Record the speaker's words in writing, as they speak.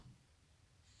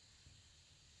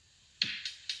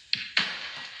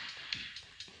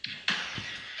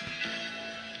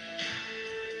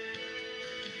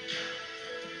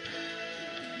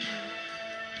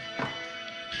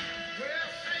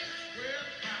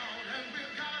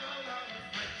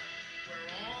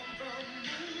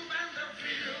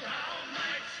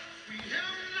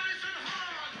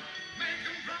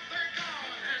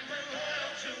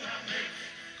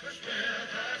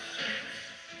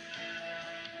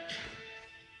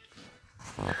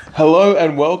Hello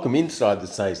and welcome inside the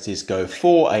Saints Disco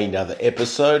for another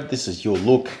episode. This is your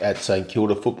look at St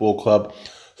Kilda Football Club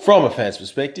from a fan's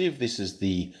perspective. This is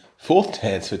the fourth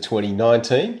dance for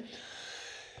 2019.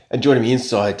 And joining me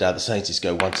inside the Saints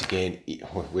Disco once again,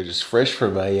 we're just fresh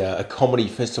from a comedy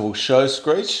festival show,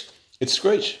 Screech. It's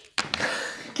Screech.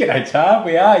 G'day, Tar.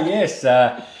 We are, yes.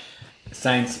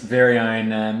 Saints' very own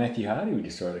Matthew Hardy. We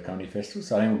just saw at the Comedy Festival,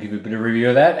 so I think we'll give you a bit of review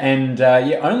of that. And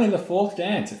only the fourth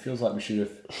dance. It feels like we should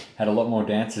have had a lot more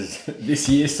dances this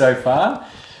year so far.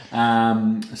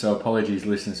 So apologies,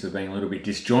 listeners, for being a little bit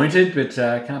disjointed, but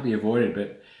can't be avoided.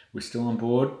 But we're still on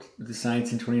board with the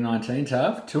Saints in 2019,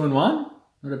 Tav. 2-1.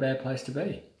 Not a bad place to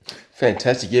be.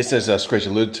 Fantastic. Yes, as Screech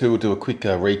alluded to, we'll do a quick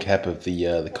recap of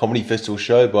the Comedy Festival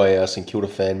show by St Kilda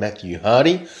fan Matthew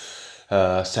Hardy.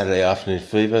 Saturday Afternoon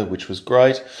Fever, which was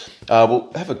great.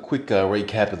 We'll have a quick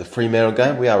recap of the Fremantle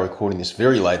game. We are recording this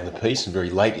very late in the piece and very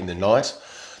late in the night.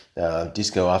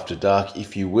 Disco after dark,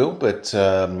 if you will. But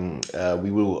we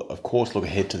will, of course, look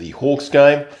ahead to the Hawks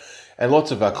game. And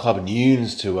lots of club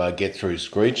news to get through,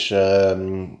 Screech.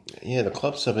 The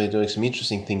clubs have been doing some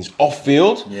interesting things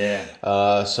off-field.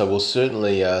 Yeah. So we'll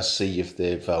certainly see if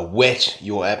they've whet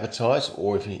your appetite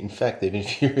or if, in fact, they've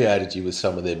infuriated you with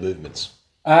some of their movements.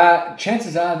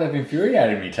 Chances are they've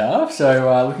infuriated me, Tav.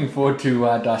 So looking forward to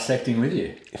dissecting with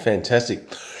you.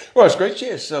 Fantastic. All right, Screech,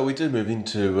 yes. So we do move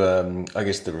into,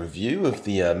 the review of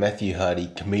the Matthew Hardy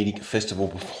Comedic Festival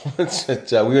performance.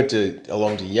 We went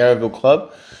along to Yarraville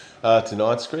Club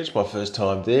tonight, Screech, my first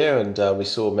time there, and we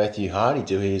saw Matthew Hardy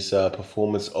do his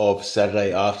performance of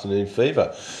Saturday Afternoon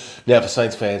Fever. Now, for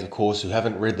Saints fans, of course, who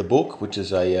haven't read the book, which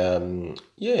is a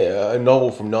novel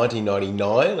from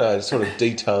 1999, sort of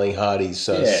detailing Hardy's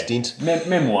stint.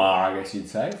 Memoir, I guess you'd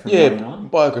say, from 99.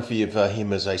 Biography of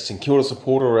him as a St Kilda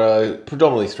supporter,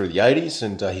 predominantly through the 80s,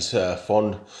 and his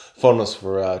fondness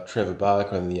for Trevor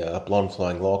Barker and the blonde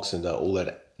flowing locks and all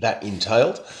that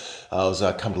entailed. Was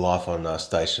come to life on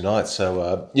stage tonight.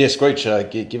 So, Screech,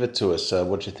 give it to us.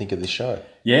 What do you think of this show?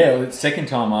 Yeah, well, it's the second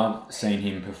time I've seen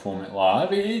him perform it live.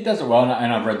 He does it well,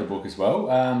 and I've read the book as well.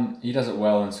 He does it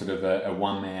well in sort of a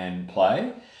one-man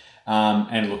play.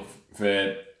 And look,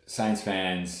 for Saints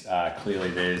fans,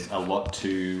 clearly there's a lot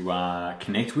to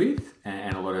connect with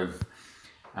and a lot of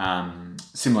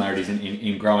similarities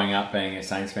in growing up being a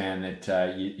Saints fan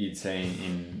that you'd seen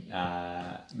in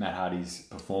Matt Hardy's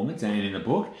performance and in the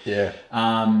book. Yeah.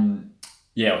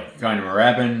 Going to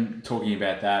Moorabbin, talking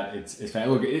about that, it's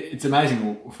look, it's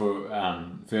amazing for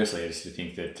firstly just to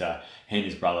think that he and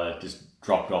his brother just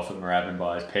dropped off at Moorabbin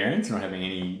by his parents, not having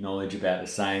any knowledge about the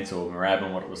Saints or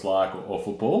Moorabbin, what it was like, or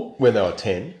football. When they were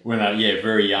 10. When they were,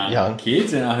 very young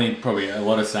kids. And I think probably a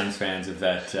lot of Saints fans of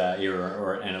that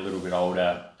era and a little bit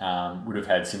older would have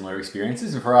had similar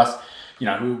experiences. And for us,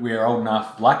 we're old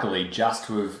enough, luckily, just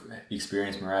to have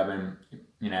experienced Moorabbin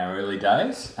in our early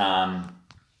days.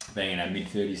 Being in our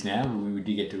mid-30s now, we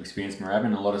did get to experience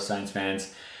Moorabbin. A lot of Saints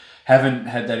fans haven't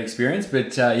had that experience,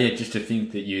 but just to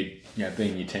think that you'd be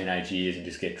in your teenage years and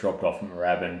just get dropped off at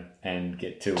Moorabbin and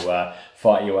get to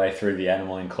fight your way through the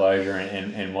animal enclosure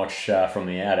and watch from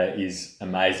the outer is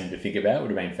amazing to think about. It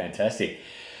would have been fantastic.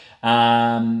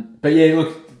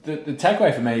 Look, the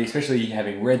takeaway for me, especially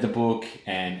having read the book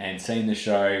and seen the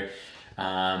show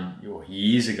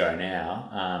years ago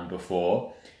now,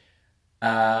 before.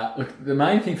 Look, the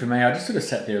main thing for me, I just sort of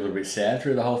sat there a little bit sad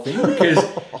through the whole thing because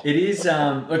it is,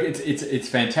 it's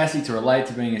fantastic to relate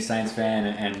to being a Saints fan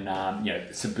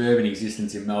and suburban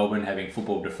existence in Melbourne, having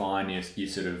football define your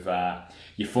sort of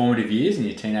your formative years and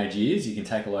your teenage years. You can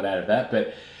take a lot out of that,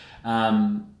 but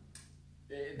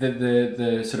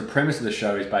the sort of premise of the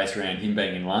show is based around him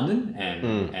being in London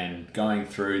and going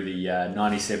through the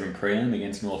 97 prelim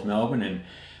against North Melbourne and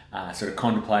sort of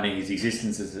contemplating his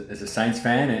existence as a Saints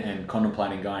fan and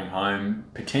contemplating going home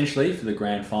potentially for the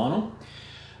grand final.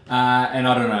 And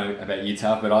I don't know about you,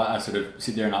 Tuff, but I sort of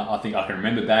sit there and I think I can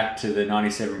remember back to the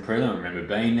 97 prelim. I remember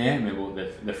being there. I remember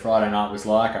what the Friday night was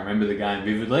like. I remember the game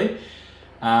vividly.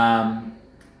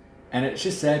 And it's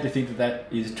just sad to think that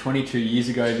is 22 years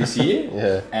ago this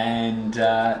year. And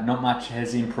not much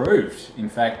has improved. In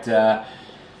fact,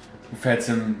 we've had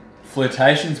some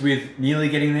flirtations with nearly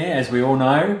getting there, as we all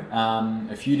know,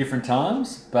 a few different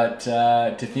times. But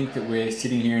to think that we're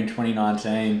sitting here in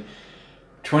 2019,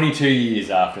 22 years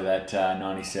after that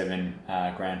 97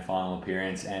 grand final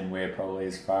appearance, and we're probably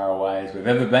as far away as we've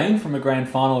ever been from a grand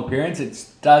final appearance, it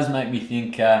does make me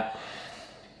think, it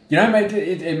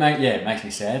makes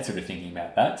me sad sort of thinking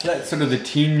about that. So that's sort of the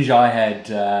tinge I had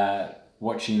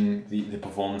watching the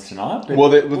performance tonight. But Well,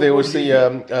 there was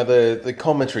the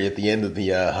commentary at the end of the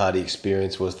Hardy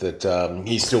experience was that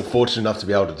he's still fortunate enough to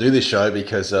be able to do this show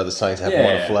because the Saints haven't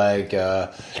won a flag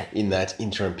in that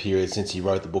interim period since he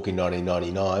wrote the book in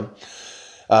 1999.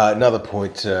 Another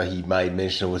point he made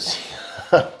mention was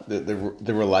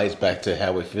the relays back to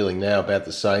how we're feeling now about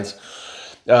the Saints.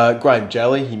 Graham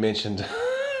Jolly, he mentioned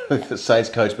the Saints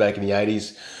coach back in the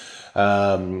 80s.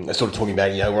 Sort of talking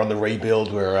about, we're on the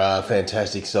rebuild, we're a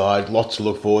fantastic side, lots to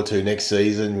look forward to next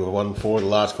season, we've won 4 of the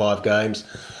last 5 games.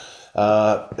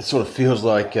 It sort of feels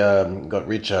like got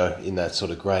Richo in that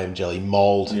sort of Graham Jelly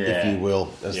mould, if you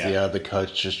will, as the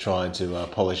coach just trying to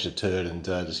polish a turd and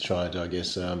just trying to, I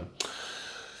guess,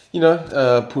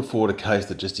 put forward a case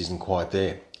that just isn't quite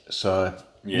there. So...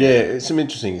 Yeah, some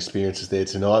interesting experiences there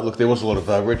tonight. Look, there was a lot of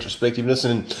retrospectiveness,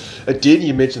 and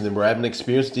you mentioned the Rabin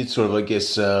experience, did sort of, I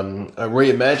guess,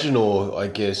 reimagine or, I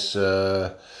guess,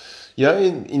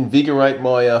 invigorate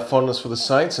my fondness for the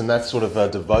Saints and that sort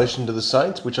of devotion to the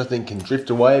Saints, which I think can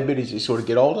drift away a bit as you sort of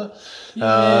get older.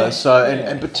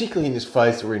 And particularly in this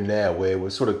phase that we're in now, where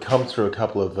we've sort of come through a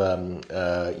couple of,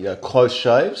 close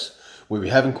shaves, where we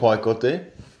haven't quite got there.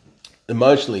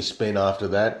 Emotionally spent after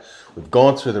that. We've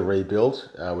gone through the rebuild.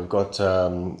 We've got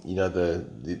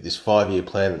this 5-year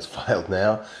plan that's failed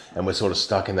now, and we're sort of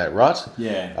stuck in that rut.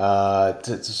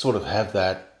 To sort of have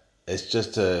that, it's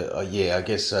just just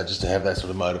to have that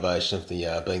sort of motivation of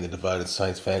the being the devoted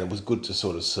Saints fan. It was good to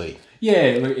sort of see.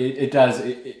 Yeah, look, it does.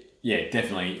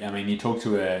 Definitely. I mean, you talk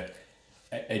to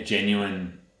a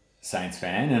genuine Saints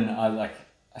fan, and I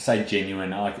say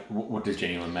genuine. What does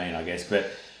genuine mean? I guess, but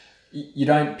you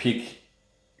don't pick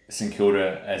St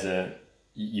Kilda as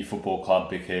your football club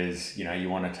because you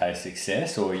want to taste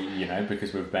success, or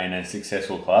because we've been a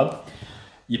successful club.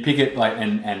 You pick it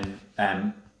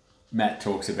and Matt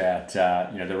talks about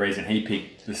the reason he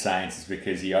picked the Saints is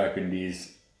because he opened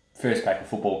his first pack of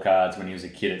football cards when he was a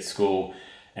kid at school,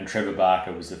 and Trevor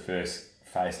Barker was the first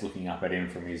face looking up at him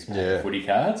from his pack of footy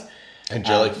cards.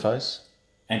 Angelic face,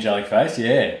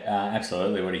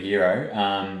 absolutely, what a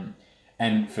hero.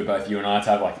 And for both you and I,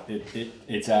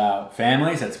 it's our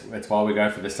families. That's why we go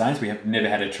for the Saints. We have never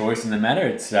had a choice in the matter.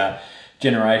 It's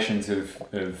generations of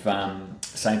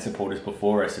Saints supporters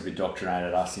before us have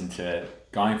indoctrinated us into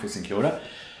going for St Kilda.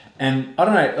 And I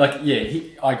don't know,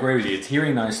 I agree with you. It's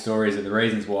hearing those stories are the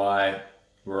reasons why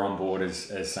we're on board as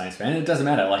Saints fans. It doesn't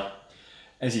matter.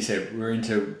 As you said, we're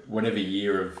into whatever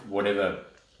year of whatever,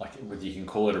 whether you can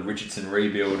call it a Richardson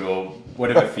rebuild or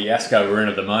whatever fiasco we're in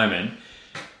at the moment.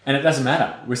 And it doesn't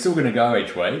matter. We're still going to go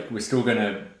each week. We're still going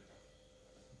to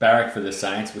barrack for the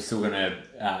Saints. We're still going to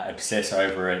obsess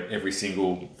over it every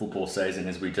single football season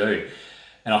as we do.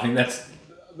 And I think that's,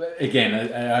 again,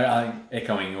 I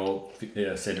echoing your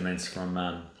sentiments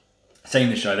from seeing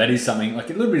the show. That is something, a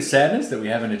little bit of sadness that we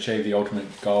haven't achieved the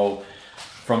ultimate goal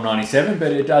from 97,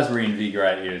 but it does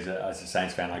reinvigorate you as a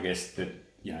Saints fan, I guess, that,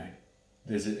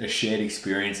 there's a shared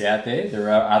experience out there.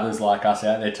 There are others like us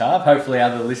out there, Tav. Hopefully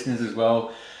other listeners as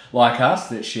well like us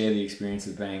that share the experience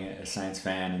of being a Saints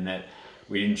fan and that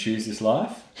we didn't choose this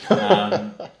life.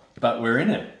 But we're in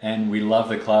it and we love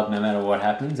the club no matter what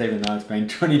happens, even though it's been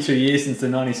 22 years since the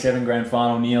 97 grand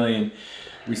final nearly and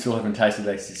we still haven't tasted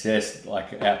that success.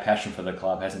 Our passion for the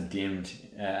club hasn't dimmed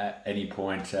at any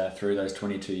point through those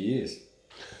 22 years.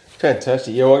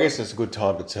 Fantastic. Yeah, well, I guess it's a good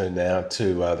time to turn now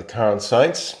to the current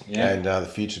Saints and the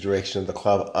future direction of the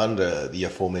club under the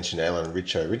aforementioned Alan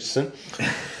Richardson.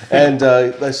 And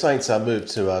those Saints are moved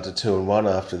to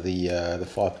 2-1 after the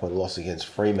 5-point loss against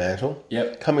Fremantle.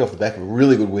 Yep. Coming off the back of a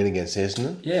really good win against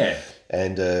Essendon. Yeah.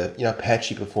 And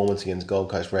patchy performance against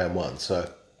Gold Coast round 1.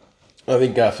 So I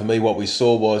think for me what we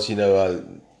saw was,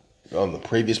 on the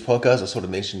previous podcast, I sort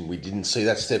of mentioned we didn't see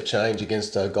that step change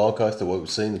against Gold Coast that what we've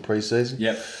seen in the pre-season.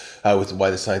 Yep. With the way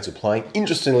the Saints are playing.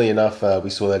 Interestingly enough, we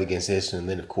saw that against Essendon and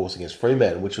then, of course, against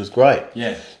Fremantle, which was great.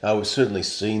 Yeah. We've certainly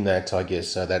seen that, I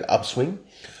guess, that upswing,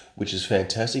 which is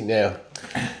fantastic. Now,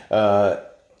 a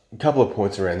couple of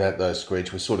points around that, though,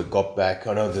 Screech. We sort of got back.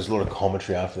 I know there's a lot of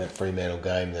commentary after that Fremantle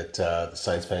game that the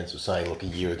Saints fans were saying, look, a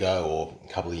year ago or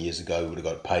a couple of years ago, we would have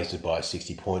got pasted by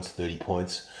 60 points, 30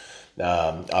 points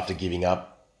after giving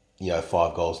up,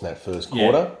 5 goals in that first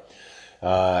quarter.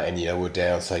 And we're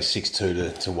down, say,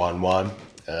 6-2 to 1-1,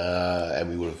 and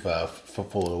we would have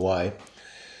fallen away.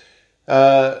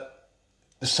 The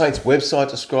Saints'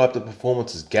 website described the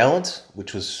performance as gallant,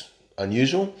 which was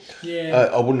unusual. Yeah.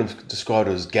 I wouldn't have described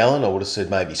it as gallant. I would have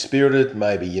said maybe spirited,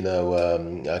 maybe,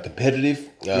 competitive,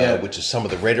 which is some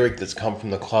of the rhetoric that's come from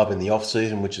the club in the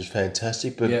off-season, which is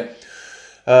fantastic. But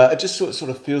it just sort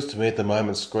of feels to me at the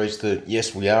moment, Screech, that,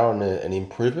 yes, we are on an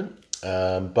improvement,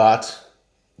 but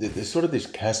there's sort of this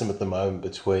chasm at the moment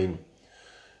between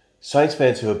Saints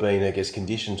fans who have been, I guess,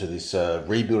 conditioned to this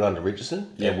rebuild under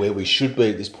Richardson and where we should be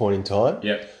at this point in time,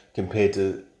 compared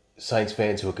to Saints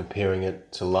fans who are comparing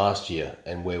it to last year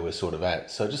and where we're sort of at.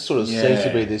 So it just sort of seems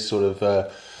to be this sort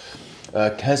of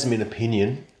chasm in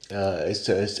opinion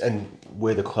and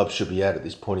where the club should be at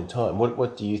this point in time.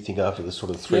 What do you think after the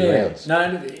sort of 3 rounds?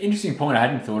 No, interesting point. I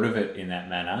hadn't thought of it in that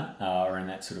manner or in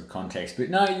that sort of context. But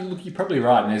no, you're probably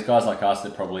right. And there's guys like us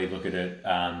that probably look at it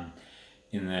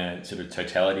in the sort of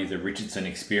totality of the Richardson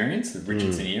experience, the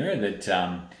Richardson era,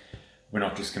 that we're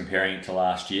not just comparing it to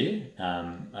last year.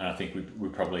 And I think we're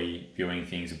probably viewing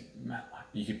things,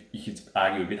 you could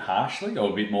argue a bit harshly or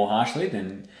a bit more harshly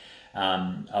than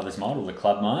others might or the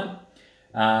club might.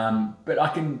 But I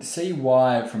can see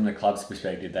why, from the club's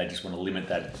perspective, they just want to limit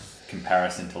that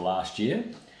comparison to last year.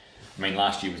 I mean,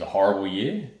 last year was a horrible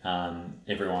year.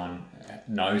 Everyone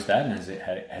knows that and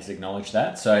has acknowledged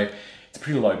that. So it's a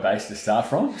pretty low base to start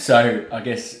from. So I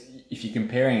guess if you're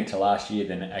comparing it to last year,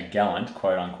 then a gallant,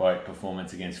 quote-unquote,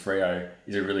 performance against Freo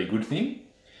is a really good thing.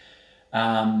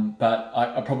 But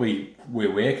I probably,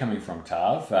 where we're coming from,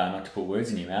 Tav, not to put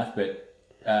words in your mouth, but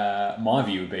my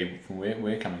view would be, from where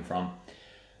we're coming from,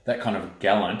 that kind of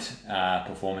gallant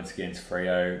performance against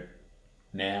Freo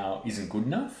now isn't good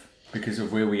enough because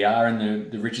of where we are in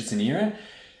the Richardson era.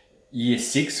 Year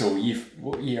 6 or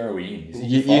what year are we in? Is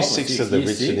it year 6 of the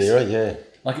Richardson era, yeah.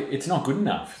 Like, it's not good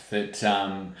enough. That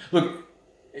look,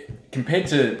 compared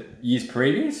to years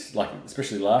previous, like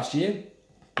especially last year,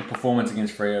 the performance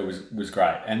against Freo was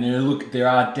great. And there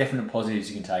are definite positives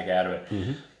you can take out of it.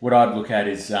 Mm-hmm. What I'd look at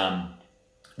is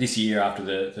this year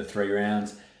after the 3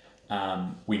 rounds,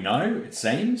 we know, it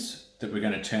seems, that we're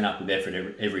going to turn up with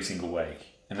effort every single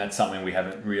week. And that's something we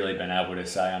haven't really been able to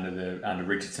say under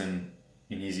Richardson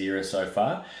in his era so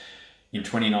far. In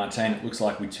 2019, it looks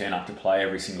like we turn up to play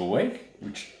every single week,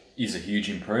 which is a huge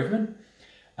improvement.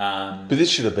 But this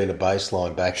should have been a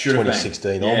baseline back to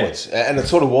 2016 onwards. And it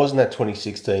sort of was in that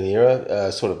 2016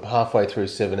 era, sort of halfway through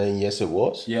 17, yes it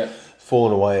was. Yeah.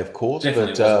 Fallen away, of course.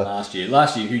 Definitely wasn't last year.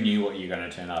 Last year, who knew what you're going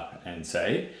to turn up and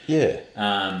see? Yeah.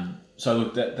 So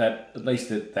look, that at least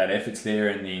that effort's there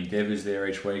and the endeavours there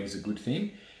each week is a good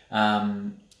thing.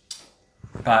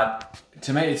 But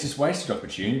to me, it's just wasted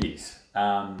opportunities.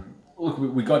 Look,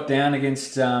 we got down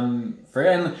against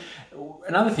Freo. And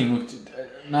another thing,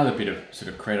 another bit of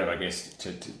sort of credit, I guess,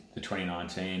 to the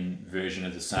 2019 version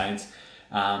of the Saints.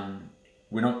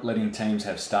 We're not letting teams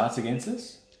have starts against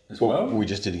us as well. We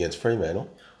just did against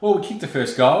Fremantle. Well, we kicked the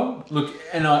first goal. Look,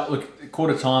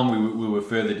 quarter time we were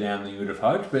further down than you would have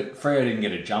hoped, but Freo didn't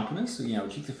get a jump on us. So, we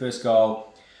kicked the first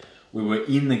goal. We were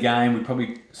in the game. We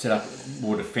probably set up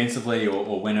more defensively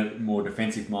or went a more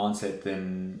defensive mindset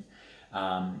than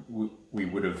we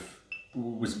would have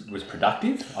was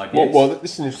productive, I guess. Well,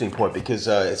 this is an interesting point because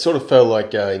it sort of felt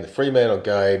like in the Fremantle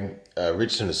game,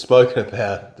 Richardson has spoken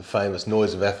about the famous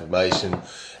noise of affirmation,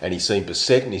 and he seemed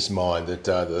beset in his mind that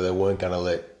they weren't going to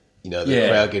let the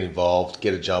crowd get involved,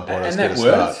 get a jump on us, get a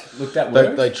start. Look, that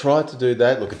worked. They tried to do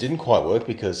that. Look, it didn't quite work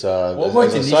because, as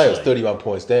I say, it was 31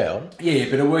 points down. Yeah,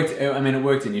 but it worked. I mean, it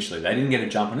worked initially. They didn't get a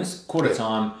jump on us. Quarter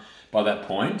time, by that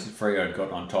point, Freo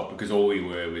got on top because all we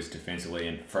were was defensively,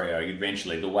 and Freo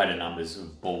eventually, the weighted numbers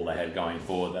of ball they had going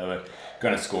forward, they were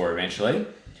going to score eventually.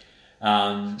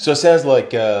 So it sounds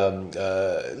like,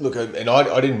 look, and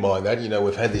I didn't mind that.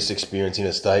 We've had this experience in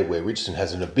a state where Richardson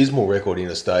has an abysmal record in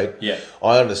a state. Yeah.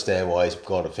 I understand why he's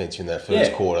gone offensive in that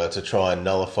first quarter to try and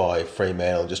nullify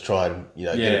Fremantle and just try and,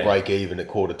 get a break even at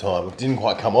quarter time. It didn't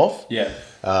quite come off. Yeah.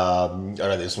 I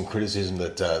know there's some criticism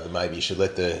that maybe you should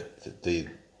let the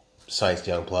Saints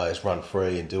young players run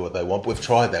free and do what they want. We've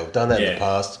tried that. We've done that in the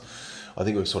past. I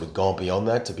think we've sort of gone beyond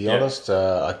that, to be honest.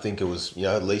 I think it was,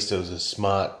 at least it was a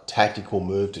smart tactical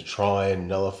move to try and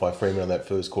nullify Fremantle in that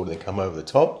first quarter and then come over the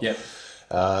top. Yep.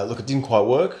 Look, it didn't quite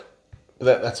work,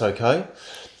 but that's okay.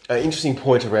 Interesting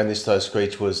point around this, though,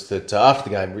 Screech, was that after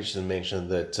the game, Richardson mentioned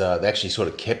that they actually sort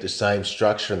of kept the same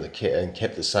structure and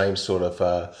kept the same sort of,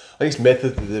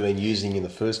 method that they've been using in the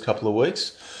first couple of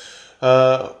weeks,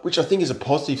 which I think is a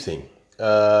positive thing.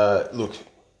 Look,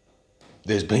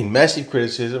 there's been massive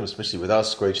criticism, especially with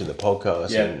us, Screech, in the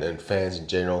podcast and fans in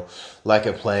general, lack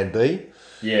of plan B.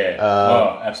 Yeah,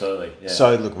 absolutely. Yeah.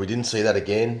 So, look, we didn't see that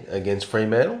again against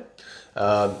Fremantle.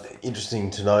 Interesting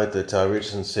to note that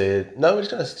Richardson said, no, we're just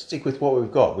going to stick with what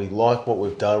we've got. We like what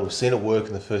we've done. We've seen it work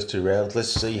in the first 2 rounds.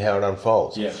 Let's see how it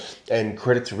unfolds. Yeah. And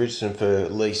credit to Richardson for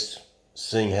at least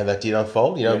seeing how that did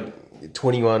unfold.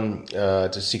 21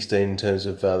 to 16 in terms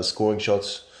of the scoring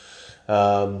shots.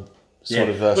 sort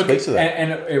of Look, speaks to that.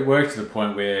 And it worked to the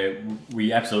point where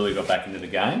we absolutely got back into the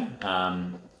game.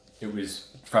 It was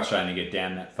frustrating to get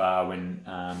down that far when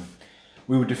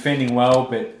we were defending well,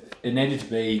 but it needed to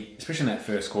be, especially in that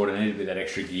first quarter, it needed to be that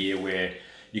extra gear where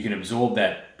you can absorb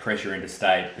that pressure into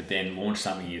state, but then launch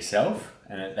something yourself.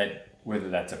 And that whether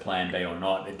that's a plan B or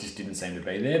not, it just didn't seem to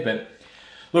be there. But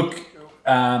look,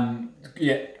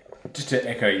 just to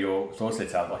echo your thoughts there,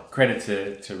 Tal, like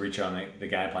credit to Rich on the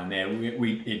game plan there.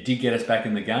 It did get us back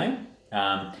in the game.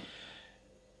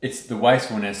 It's the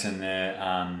wastefulness and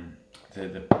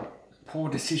the poor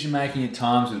decision making at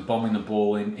times with bombing the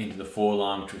ball into the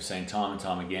forline, which we've seen time and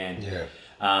time again.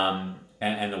 Yeah.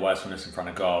 And the wastefulness in front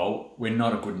of goal. We're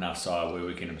not a good enough side where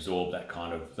we can absorb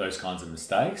those kinds of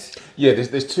mistakes. Yeah,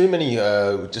 there's too many.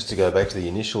 Just to go back to the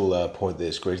initial point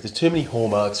there, Screech. There's too many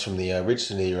hallmarks from the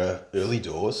Richardson era early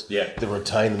doors that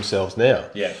retain themselves now.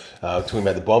 Yeah. Talking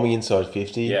about the bombing inside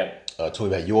 50. Yeah. Talking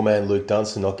about your man Luke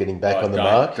Dunstan not getting back on the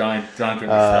mark. Don't get me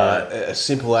started. A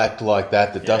simple act like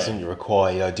that doesn't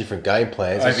require different game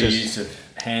plans. Overuse of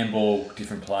handball,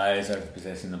 different players over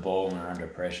possessing the ball and are under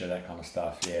pressure, that kind of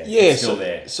stuff. Yeah, it's still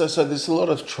there. So there's a lot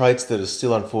of traits that are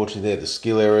still unfortunately there. The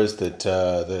skill errors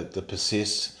that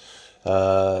persist.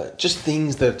 Just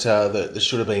things that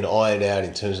should have been ironed out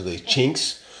in terms of these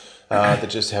chinks that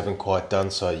just haven't quite done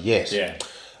so yet. Yeah.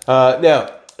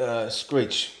 Now,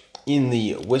 Screech, in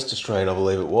the West Australian, I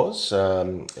believe it was,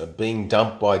 being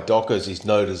dumped by Dockers is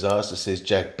no disaster, says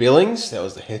Jack Billings. That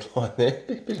was the headline there.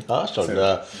 A bit harsh on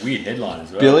weird headline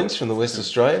as well. Billings from the West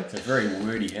Australian. It's a very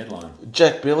wordy headline.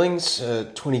 Jack Billings,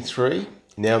 23,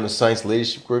 now in the Saints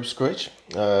leadership group, Screech,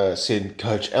 said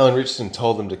Coach Alan Richardson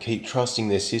told them to keep trusting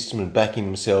their system and backing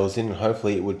themselves in and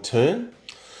hopefully it would turn.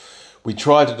 We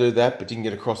tried to do that but didn't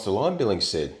get across the line, Billings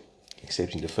said,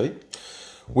 accepting defeat.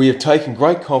 We have taken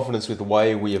great confidence with the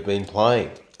way we have been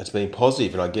playing. It's been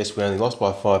positive, and I guess we only lost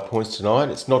by 5 points tonight.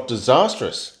 It's not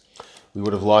disastrous. We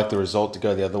would have liked the result to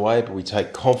go the other way, but we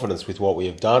take confidence with what we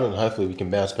have done, and hopefully we can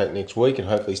bounce back next week and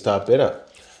hopefully start better.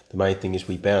 The main thing is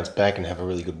we bounce back and have a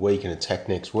really good week and attack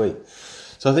next week.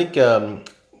 So I think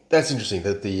that's interesting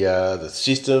that the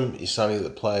system is something that the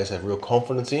players have real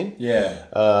confidence in.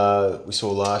 Yeah. We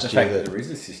saw last year that there is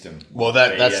a system. Well,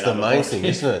 that's the main thing,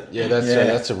 isn't it? Yeah,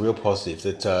 that's a real positive.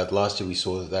 That last year we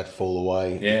saw that fall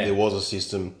away. Yeah. There was a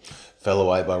system, fell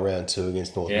away by round 2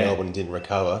 against North Melbourne and didn't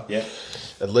recover. Yeah.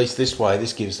 At least this way,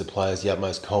 this gives the players the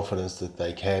utmost confidence that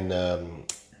they can,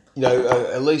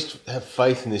 at least have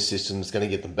faith in this system that's going to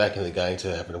get them back in the game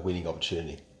to having a winning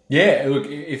opportunity. Yeah, look,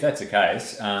 if that's the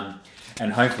case,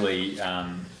 and hopefully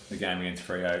the game against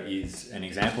Freo is an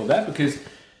example of that because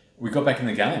we got back in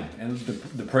the game and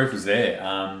the proof is there.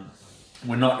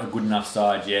 We're not a good enough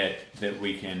side yet that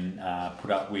we can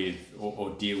put up with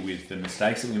or deal with the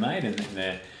mistakes that we made and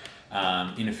the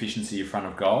inefficiency in front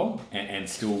of goal and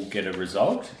still get a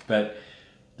result. But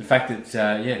the fact that,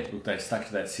 they stuck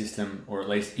to that system or at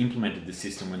least implemented the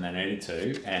system when they needed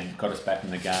to and got us back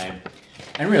in the game.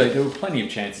 And really, there were plenty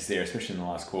of chances there, especially in the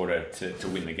last quarter, to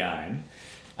win the game.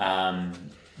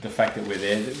 The fact that we're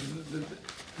there,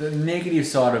 the negative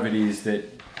side of it is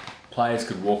that players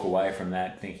could walk away from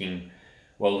that thinking,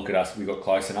 well, look at us, we got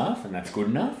close enough and that's good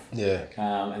enough. Yeah.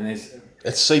 And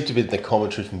it seeped a bit in the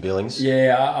commentary from Billings.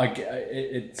 Yeah, I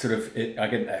get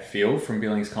that feel from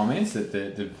Billings' comments that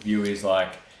the view is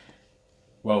like,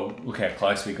 well, look how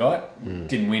close we got.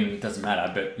 Didn't win, it doesn't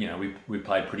matter, but we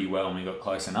played pretty well and we got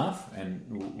close enough and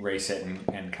we'll reset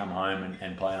and come home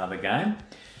and play another game.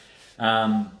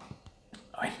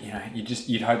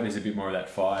 You'd hope there's a bit more of that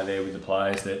fire there with the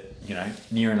players that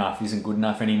near enough isn't good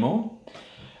enough anymore.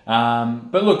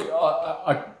 But look,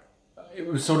 it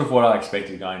was sort of what I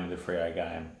expected going into the Freo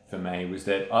game for me was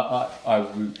that I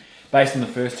based on the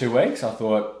first 2 weeks, I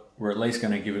thought we're at least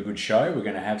going to give a good show. We're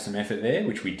going to have some effort there,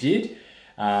 which we did.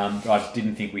 But I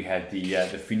didn't think we had the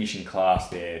finishing class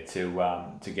there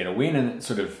to get a win, and it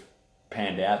sort of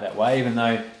panned out that way. Even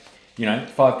though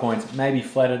 5 points maybe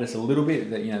flattered us a little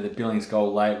bit. That the Billings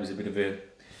goal late was a bit of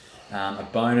a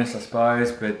bonus, I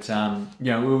suppose. But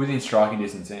we were within striking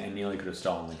distance and nearly could have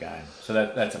stolen the game. So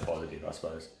that's a positive, I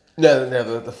suppose. Now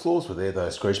the flaws were there though,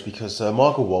 Screech, because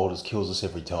Michael Walters kills us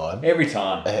every time. Every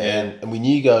time. And we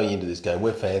knew going into this game,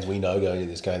 we're fans, we know going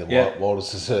into this game that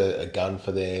Walters is a gun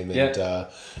for them and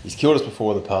he's killed us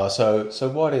before in the past. So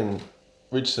why didn't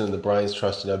Richardson and the Brains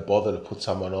Trust bother to put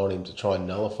someone on him to try and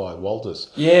nullify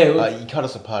Walters? Yeah. He cut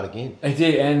us apart again. He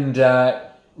did, and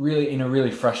really in a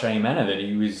really frustrating manner that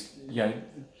he was,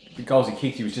 the goals he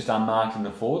kicked, he was just unmarked in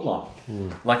the forward line.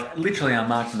 Like, literally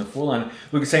unmarked in the forward line.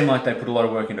 Look, it seemed like they put a lot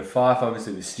of work into Fife,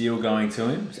 obviously with Steele going to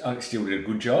him. Steele did a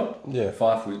good job. Yeah.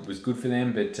 Fife was good for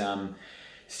them, but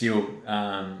still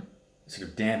sort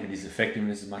of dampened his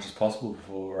effectiveness as much as possible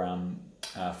before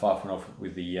Fife went off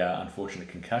with the unfortunate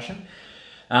concussion.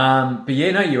 But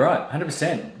yeah, no, you're right,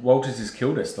 100%. Walters has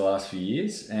killed us the last few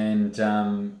years, and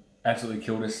absolutely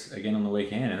killed us again on the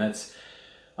weekend. And that's,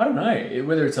 I don't know,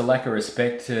 whether it's a lack of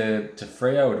respect to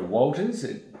Freo or to Walters,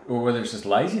 or whether it's just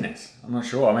laziness. I'm not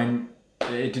sure. I mean,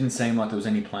 it didn't seem like there was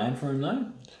any plan for him though.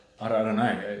 I don't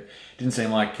know. It didn't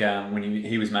seem like when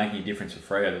he was making a difference for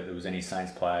Freo that there was any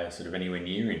Saints player sort of anywhere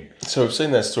near him. So we've seen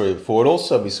that story before, and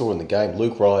also we saw in the game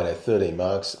Luke Ryan had 13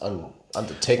 marks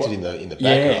undetected in the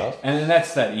back half. And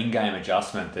that's that in-game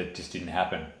adjustment that just didn't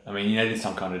happen. I mean, you needed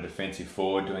some kind of defensive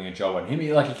forward doing a job on him. He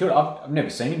killed. I've never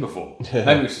seen him before.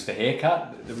 Maybe it was just a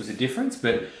haircut that was a difference,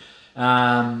 but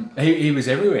he was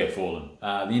everywhere for them.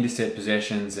 The intercept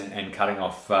possessions and cutting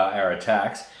off our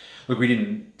attacks. Look, we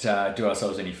didn't do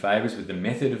ourselves any favours with the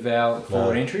method of our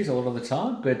forward entries a lot of the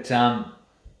time, but that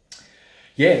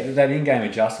in-game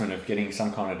adjustment of getting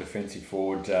some kind of defensive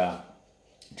forward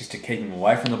just to keep him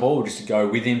away from the ball, or just to go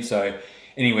with him, so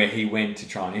anywhere he went to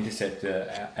try and intercept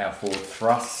our forward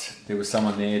thrusts, there was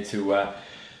someone there to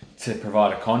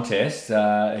provide a contest.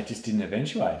 It just didn't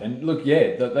eventuate. And look,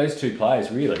 those two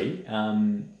players really,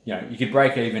 you could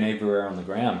break even everywhere on the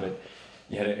ground, but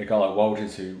you had a guy like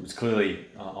Walters who was clearly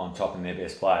on top and their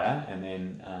best player, and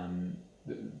then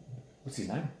what's his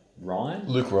name?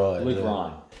 Luke Ryan.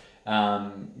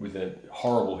 Ryan, with a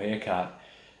horrible haircut,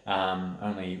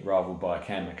 only rivaled by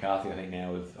Cam McCarthy, I think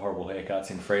now, with horrible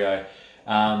haircuts in Freo.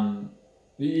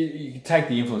 You take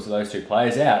the influence of those two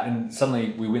players out, and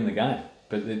suddenly we win the game.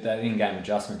 But that in-game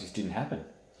adjustment just didn't happen.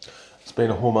 It's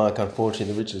been a hallmark,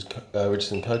 unfortunately, in the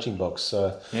Richardson coaching box.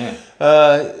 So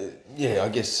I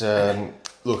guess.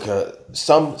 Look,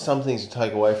 some things to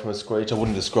take away from a Screech. I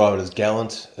wouldn't describe it as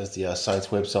gallant, as the Saints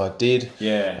website did.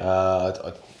 Yeah.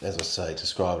 As I say,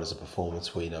 describe it as a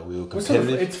performance where we were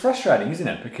competitive. It's frustrating, isn't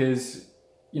it? Because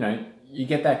you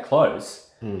get that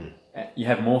close, you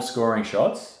have more scoring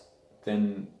shots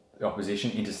than the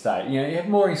opposition interstate. You have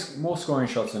more scoring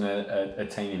shots than a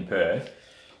team in Perth.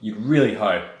 You'd really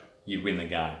hope you'd win the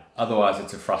game. Otherwise,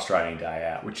 it's a frustrating day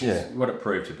out, which is what it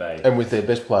proved to be. And with their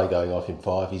best player going off in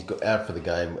 5, he's got out for the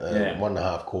game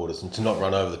 1.5 quarters, and to not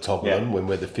run over the top of them when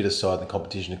we're the fittest side in the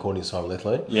competition, according to Simon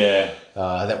Lethlean. Yeah.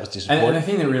 That was disappointing. And the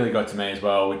thing that really got to me as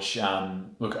well, which,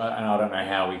 look, and I don't know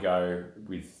how we go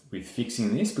with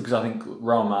fixing this, because I think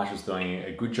Rowan Marshall's doing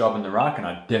a good job in the ruck, and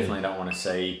I definitely don't want to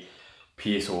see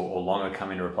Pearce or Longer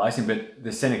come in to replace him. But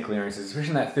the centre clearances, especially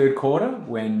in that third quarter,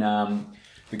 when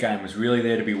the game was really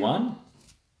there to be won,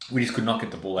 we just could not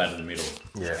get the ball out of the middle.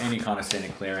 Yeah. Any kind of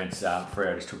centre clearance,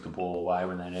 Freo just took the ball away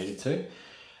when they needed to.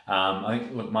 I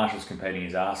think, look, Marshall's competing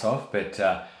his ass off, but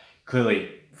clearly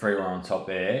Freo were on top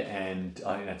there, and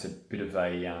I think that's a bit of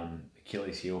a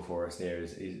Achilles heel for us there,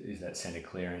 is that centre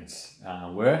clearance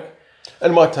work.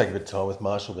 And it might take a bit of time with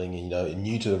Marshall being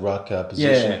new to the ruck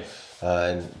position,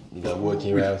 and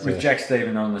working around with Jack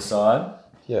Stephen on the side.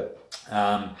 Yep.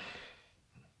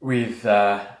 With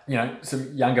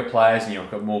some younger players, and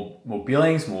you've got more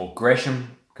Billings, more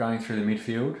Gresham going through the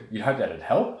midfield. You'd hope that'd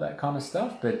help, that kind of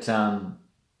stuff. But I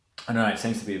don't know, it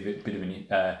seems to be a bit of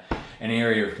an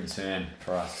area of concern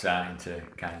for us into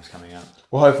games coming up.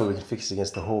 Well, hopefully we can fix it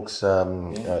against the Hawks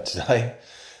today.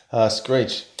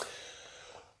 Screech.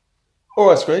 All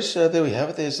right, Screech, there we have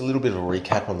it. There's a little bit of a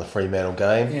recap on the Fremantle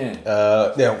game.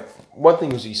 Yeah. Now, one thing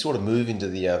was you sort of move into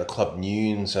the Club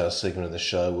News segment of the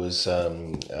show was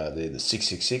the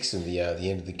 666 and the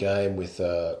end of the game with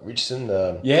Richardson.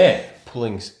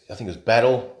 Pulling, I think it was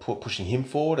Battle, pushing him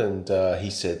forward, and he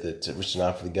said that Richardson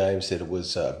after the game said it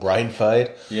was brain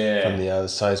fade from the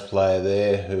Saints player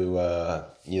there who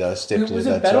stepped into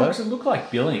that Battle? zone. Because it looked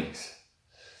like Billings.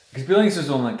 Because Billings was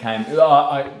the one that came.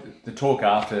 The talk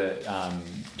after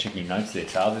checking notes there,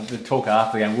 Charles. The talk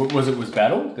after the game was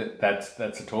Battle. That's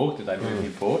a talk that they moved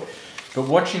him forward. But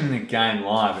watching the game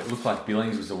live, it looked like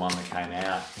Billings was the one that came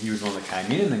out. He was the one that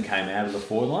came in and then came out of the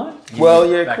forward line.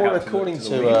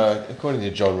 According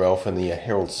to John Ralph and the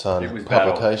Herald Sun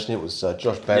publication, it was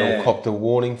Josh Battle copped a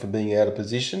warning for being out of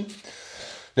position.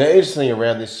 Now, interestingly,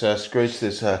 around this Screech,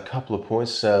 there's a couple of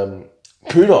points.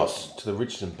 Kudos to the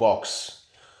Richardson box.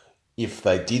 If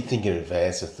they did think in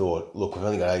advance, they thought, look, we've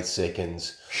only got 8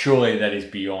 seconds. Surely that is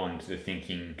beyond the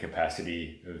thinking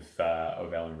capacity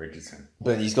of Alan Richardson.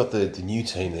 But he's got the new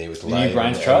team there with New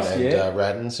Brains Trust, and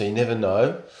Radden, so you never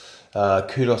know.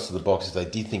 Kudos to the box if they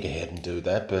did think ahead and do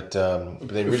that. But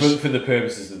then for the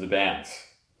purposes of the bounce.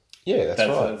 Yeah, that's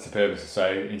right. That's the purpose.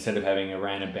 So instead of having a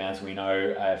random bounce, we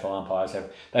know AFL umpires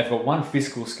they've got one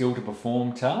physical skill to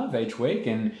perform, Tav, each week,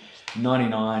 and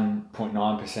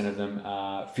 99.9% of them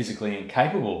are physically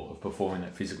incapable of performing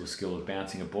that physical skill of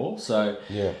bouncing a ball. So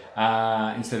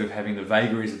instead of having the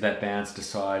vagaries of that bounce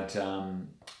decide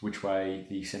which way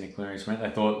the centre clearance went, they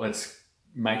thought, let's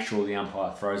make sure the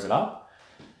umpire throws it up,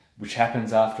 which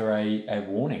happens after a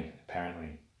warning,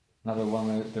 apparently. Another one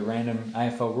of the random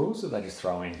AFL rules that they just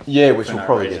throw in. Yeah, which will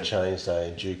probably get changed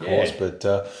in due course. But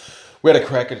we had a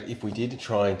crack at if we did,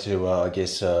 trying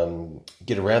to,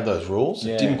 get around those rules.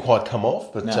 It didn't quite come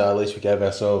off, but at least we gave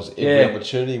ourselves every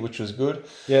opportunity, which was good.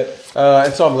 Yeah.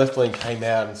 And Simon Lethlean came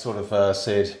out and sort of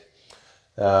said,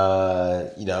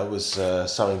 it was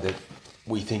something that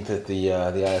we think that the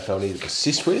AFL needed to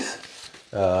assist with,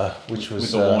 which was...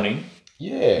 With the warning.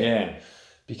 Yeah.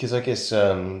 Because I guess you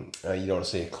don't want to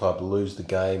see a club lose the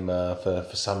game for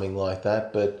something like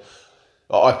that. But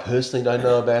I personally don't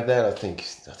know about that. I think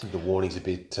the warning's a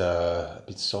bit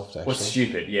soft, actually. Well, it's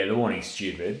stupid. Yeah, the warning's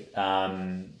stupid.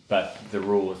 But the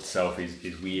rule itself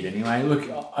is weird anyway. Look,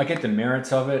 I get the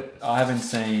merits of it. I haven't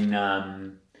seen...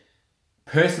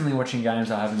 personally, watching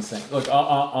games, I haven't seen... Look,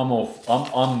 I'm all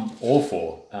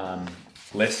for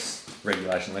less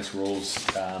regulation, less rules...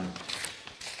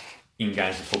 in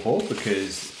games of football,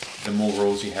 because the more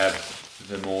rules you have,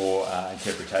 the more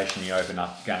interpretation you open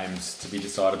up games to be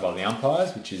decided by the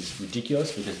umpires, which is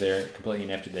ridiculous because they're completely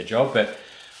inept at their job. But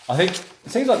I think it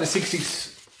seems like the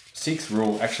 666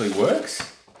 rule actually works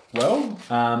well,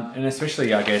 and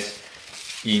especially, I guess,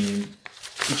 in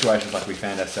situations like we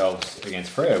found ourselves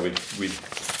against Freo with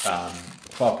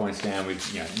 5 points down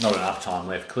with not enough time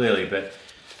left, clearly. But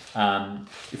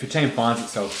if a team finds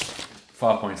itself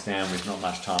 5 points down with not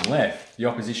much time left, the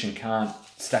opposition can't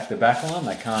stack the back line.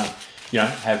 They can't,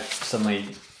 have suddenly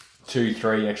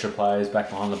 2-3 extra players back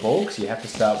behind the ball, because you have to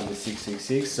start with the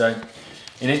 666. So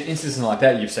in instances like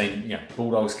that, you've seen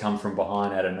Bulldogs come from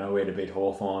behind out of nowhere to beat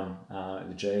Hawthorn at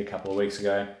the G a couple of weeks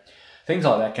ago. Things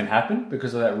like that can happen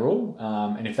because of that rule,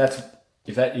 and if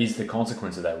that is the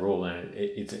consequence of that rule, then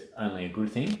it's only a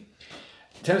good thing.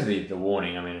 In terms of the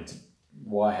warning, I mean,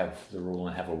 why have the rule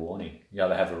and have a warning? You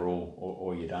either have the rule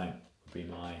or you don't, would be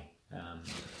my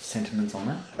sentiments on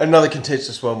that. Another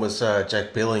contentious one was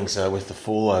Jack Billings with the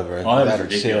fall over. That was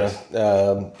ridiculous.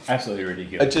 Absolutely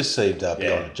ridiculous. It just seemed beyond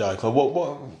a joke. Like,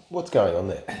 what's going on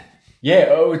there? Yeah,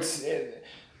 well,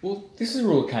 this is a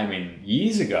rule that came in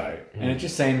years ago, and it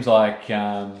just seems like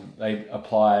they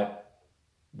apply it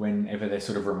whenever they're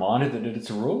sort of reminded that it's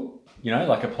a rule.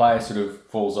 Like a player sort of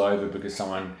falls over because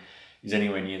someone is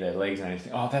anywhere near their legs, and they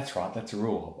think, oh, that's right, that's a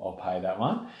rule, I'll pay that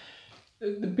one.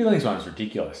 The Billings one was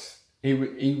ridiculous.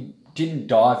 He didn't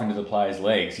dive into the player's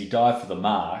legs, he dived for the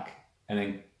mark, and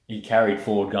then he carried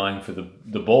forward going for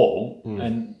the ball,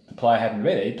 and the player hadn't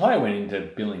read it. The player went into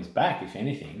Billings' back, if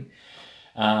anything.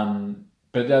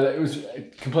 But it was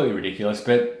completely ridiculous.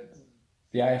 But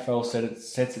the AFL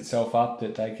sets itself up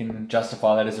that they can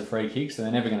justify that as a free kick, so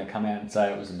they're never going to come out and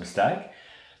say it was a mistake.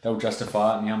 They'll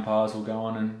justify it, and the umpires will go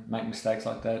on and make mistakes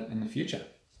like that in the future.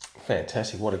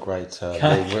 Fantastic. What a great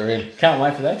league we're in. Can't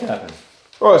wait for that to happen.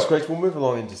 All right, Screech, we'll move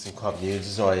along into some club news,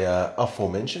 as I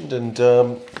aforementioned. And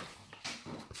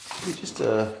we just...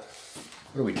 what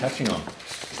are we touching on?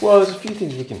 Well, there's a few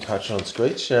things we can touch on,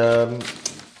 Screech. We've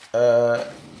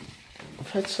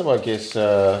had some, I guess,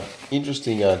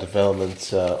 interesting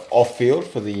developments off-field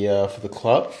for the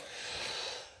club.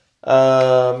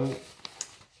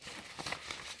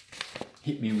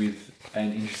 Hit me with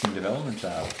an interesting development,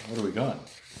 what do we got?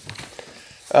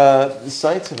 The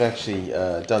Saints have actually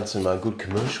done some good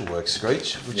commercial work,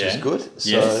 Screech, which is good.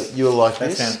 So you'll like that.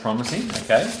 This. That sounds promising.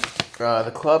 Okay.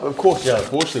 The club, of course,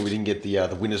 unfortunately, we didn't get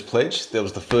the winners' pledge. That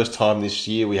was the first time this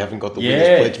year we haven't got the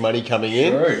winners' pledge money coming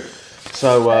in. True.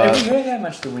 So, have you heard how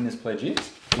much the winners' pledge is?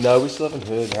 No, we still haven't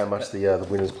heard how much the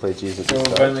winners' pledge is at this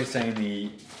stage. We've only seen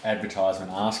the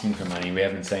advertisement asking for money. We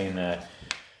haven't seen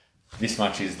this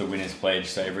much is the winner's pledge,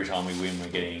 so every time we win we're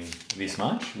getting this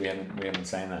much. We haven't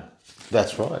seen that.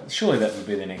 That's right. Surely that would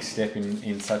be the next step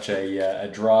in such a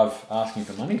drive asking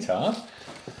for money, Tar.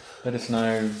 Let us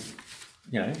know,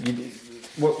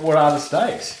 what are the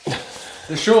stakes?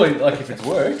 Surely, like, if it's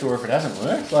worked or if it hasn't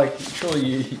worked, like, surely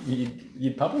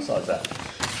you'd publicise that.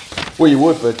 Well, you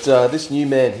would, but this new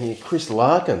man here, Chris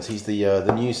Larkins, he's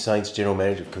the new Saints General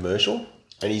Manager of Commercial,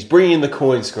 and he's bringing in the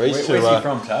coin, Screech. Where's he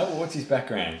from, Tar? What's his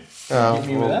background? Hit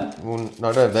me with that? Well,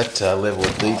 I don't have that level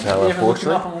of detail, unfortunately. You haven't looked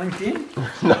him up on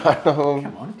LinkedIn? No.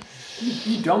 Come on.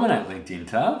 You dominate LinkedIn,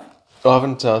 Tav. I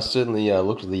haven't certainly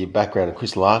looked at the background of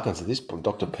Chris Larkins at this point,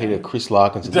 Dr. Peter Chris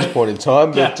Larkins at this point in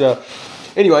time. But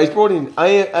anyway, he's brought in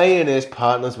ANS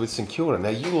partners with St Kilda. Now,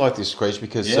 you like this, Screech,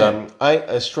 because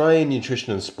Australian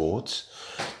Nutrition and Sports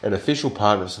an official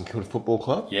partner of St Kilda Football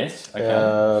Club. Yes, okay,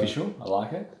 official. I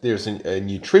like it. There's a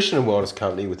nutrition and wellness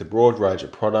company with a broad range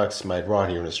of products made right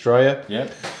here in Australia.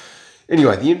 Yep.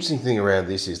 Anyway, the interesting thing around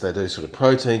this is they do sort of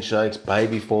protein shakes,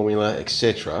 baby formula,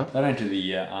 etc. They don't do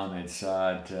the Ahmed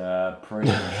Saad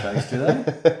protein shakes, do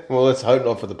they? Well, let's hope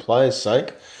not for the players'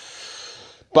 sake.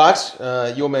 But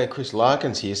your man Chris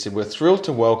Larkins here said, we're thrilled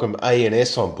to welcome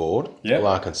ANS on board. Yep.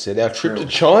 Larkins said, our trip to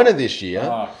China this year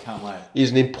Can't wait.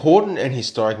 is an important and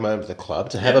historic moment for the club.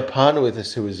 To have a partner with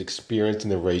us who is experienced in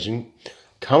the region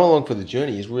come along for the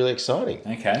journey is really exciting.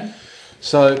 Okay.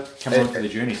 So Come on for the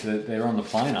journey. So they're on the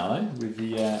plane, are they, with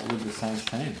the Saints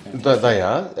team? they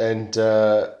are, and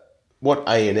what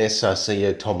ANS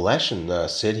CEO Tom Lashin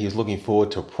said, he was looking forward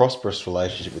to a prosperous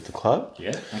relationship with the club.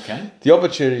 Yeah. Okay. The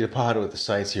opportunity to partner with the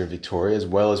Saints here in Victoria, as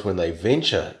well as when they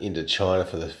venture into China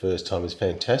for the first time, is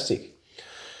fantastic.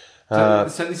 So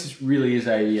this really is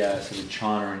a sort of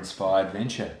China-inspired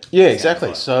venture. Yeah, exactly.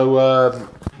 Like. So,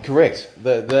 correct.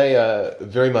 They are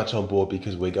very much on board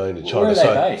because we're going to China. Where are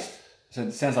they based? So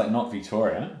it sounds like not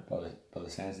Victoria, by the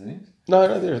sounds of things.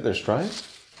 No, they're Australian.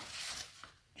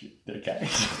 Okay.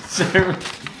 So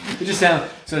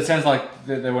it sounds like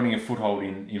they're wanting a foothold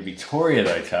in Victoria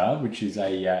though, Tar, which is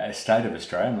a state of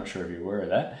Australia. I'm not sure if you're aware of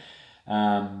that.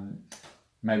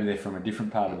 Maybe they're from a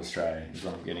different part of Australia, is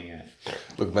what I'm getting at.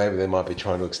 Look, maybe they might be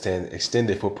trying to extend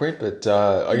their footprint, but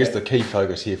I guess the key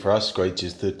focus here for us, Screech,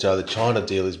 is that the China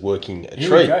deal is working a treat.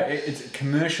 Here we go. It's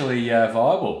commercially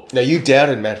viable. Now, you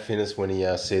doubted Matt Finnis when he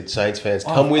said, Saints fans,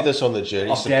 come with us on the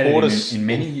journey, support us. In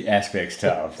many aspects,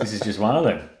 Tav. This is just one of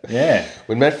them. Yeah.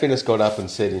 When Matt Finnis got up and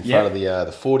said in front of the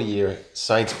 40-year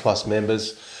Saints Plus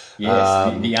members...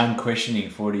 Yes, the unquestioning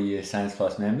 40-year Saints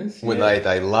Plus members. When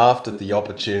they laughed at the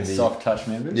opportunity. The soft touch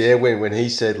members. Yeah, when he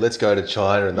said, let's go to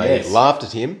China, and they laughed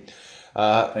at him.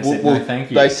 They said, no, thank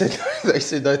you. They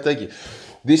said, no, thank you.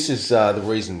 This is the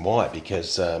reason why,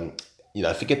 because,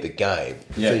 forget the game.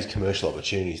 It's these commercial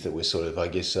opportunities that we're sort of, I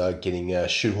guess, getting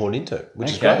shoehorned into,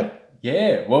 which is great.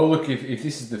 Yeah, well, look, if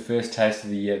this is the first taste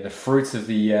of the fruits of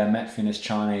the Matt Finnis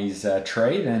Chinese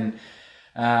tree, then...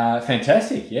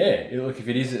 fantastic, yeah. Look, if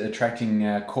it is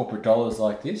attracting corporate dollars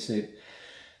like this,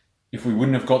 if we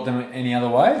wouldn't have got them any other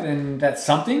way, then that's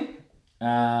something.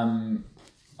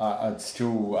 I'd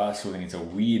still think it's a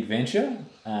weird venture.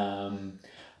 I'm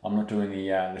not doing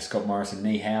the Scott Morrison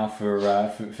knee how for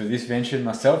this venture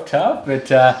myself, Tav. But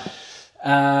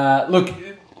look,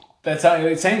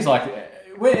 it seems like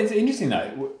it's interesting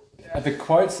though. Are the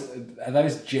quotes, are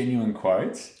those genuine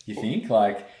quotes? You think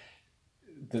like?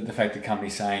 The fact the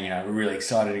company's saying, we're really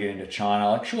excited to get into China.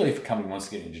 Like, surely if a company wants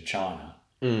to get into China,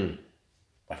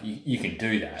 like you can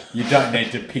do that. You don't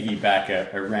need to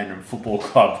piggyback a random football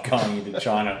club going into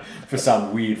China for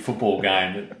some weird football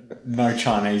game that no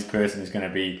Chinese person is going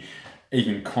to be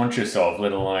even conscious of,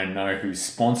 let alone know who's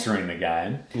sponsoring the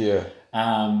game. Yeah.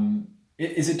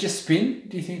 Is it just spin,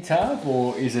 do you think, Tav,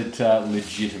 or is it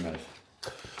legitimate?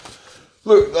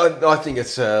 Look, I think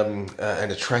it's an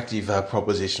attractive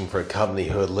proposition for a company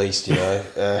who at least, I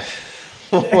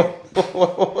can't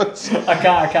listen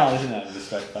to that with a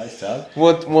straight face, Doug.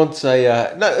 Wants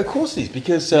a... no, of course it is,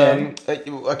 because...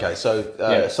 okay,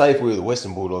 so say if we were the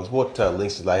Western Bulldogs, what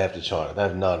links do they have to China? They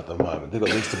have none at the moment. They've got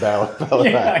links to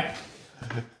Ballarat.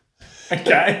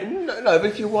 Okay. No, but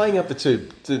if you're weighing up the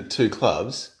two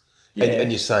clubs... Yeah.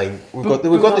 And you're saying, we've got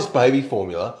this baby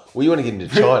formula. We want to get into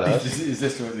China. Is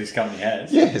this what this company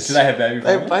has? Yes. Do they have baby formula?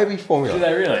 They have baby formula. Do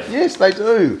they really? Yes, they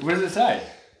do. What does it say?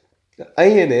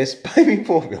 ANS baby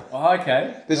formula. Oh,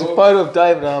 okay. There's a photo of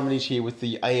David Armitage here with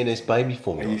the ANS baby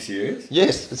formula. Are you serious?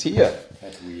 Yes, it's here.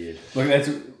 That's weird. Look,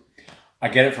 I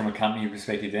get it from a company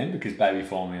perspective then, because baby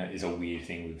formula is a weird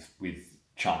thing with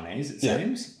Chinese, it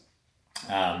seems.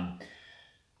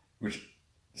 Which...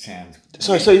 sounds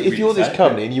so if you're this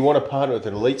company and you want to partner with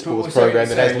an elite sports program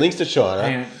that has links to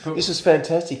China, this is a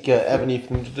fantastic avenue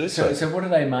for them to do so. So what are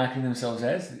they marketing themselves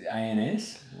as?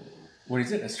 ANS? What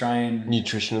is it? Australian...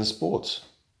 Nutrition and Sports.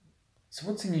 So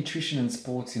what's the nutrition and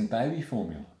sports in baby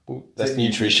formula? Well, that's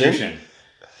nutrition.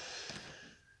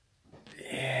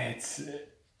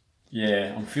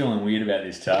 Yeah, I'm feeling weird about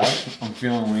this, Tar. I'm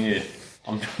feeling weird.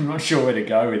 I'm not sure where to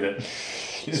go with it.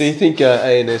 So you think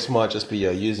ANS might just be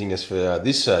using us for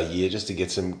this year just to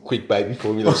get some quick baby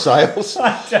formula sales?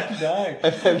 I don't know.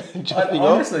 I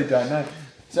honestly don't know.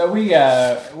 So we,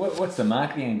 what's the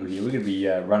marketing angle here? We're going to be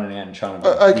running out and trying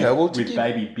to with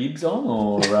baby bibs on,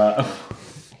 or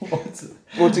what's it?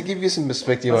 Well, to give you some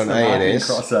perspective on ANS,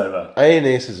 crossover.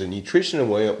 ANS is a nutrition and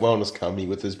wellness company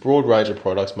with this broad range of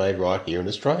products made right here in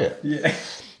Australia. Yeah.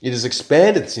 It has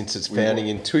expanded since its founding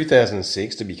in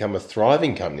 2006 to become a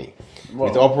thriving company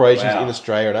with operations in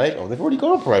Australia and Asia. Oh, they've already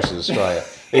got operations in Australia,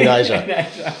 in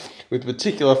Asia, with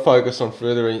particular focus on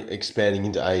further expanding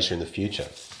into Asia in the future.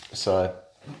 So,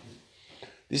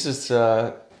 this is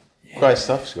great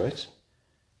stuff, Screech.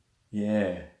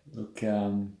 Yeah. Look,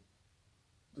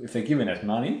 if they're giving us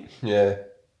money, then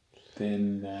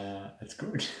it's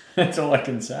good. That's all I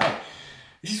can say.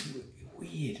 It's just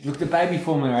weird. Look, the baby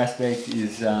formula aspect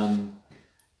is,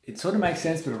 it sort of makes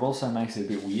sense, but it also makes it a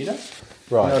bit weirder.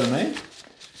 Right. You know what I mean?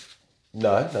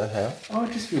 No, how? Oh,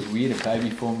 it just feels weird, a baby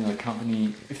formula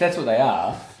company, if that's what they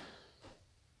are,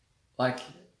 like,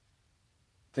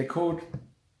 they're called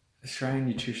Australian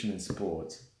Nutrition and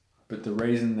Sports, but the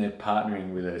reason they're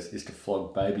partnering with us is to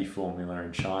flog baby formula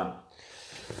in China.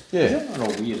 Yeah. Is that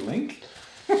not a weird link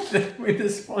with the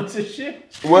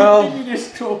sponsorship? Well, can you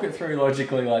just talk it through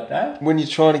logically like that? When you're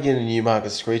trying to get a new market,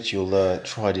 Screech, you'll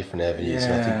try different avenues.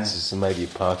 And I think Yeah. this is maybe a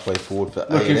pathway forward for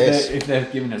Look, A&S. if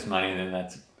they've given us money, then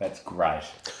that's great.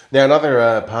 Now,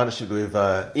 another partnership we've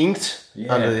inked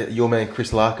Yeah. under your man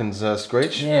Chris Larkin's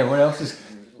Screech. Yeah, what else has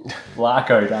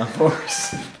Larko done for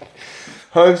us?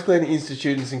 Holmes Glen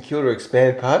Institute and St Kilda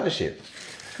expand partnership.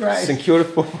 Great. St Kilda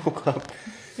Football Club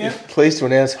Yep. is pleased to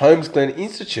announce Holmes Glen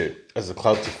Institute as the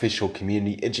club's official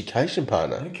community education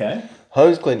partner. Okay.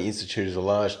 Holmes Glen Institute is a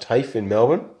large TAFE in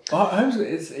Melbourne Oh,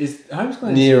 is Holmes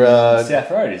Glen Near,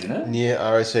 South Road, isn't it? near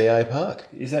RSEA Park.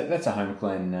 Is that's a Holmes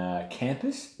Glen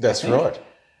campus? I That's think? right.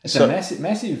 It's So- a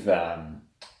massive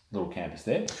little campus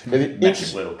there. it-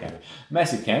 Massive little campus.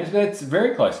 Massive campus, but it's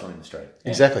very close to Linden Street.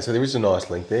 Yeah. Exactly. So there is a nice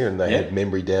link there, and they Yeah. had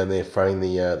Membry down there fronting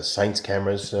the Saints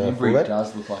cameras for Embry that.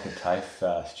 does look like a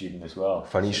TAFE student as well.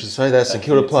 Funny you should say that. St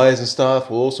Kilda players and staff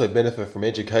will also benefit from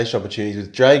education opportunities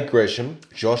with Jade Gresham,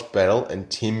 Josh Battle, and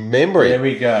Tim Membry, There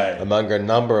we go. among a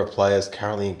number of players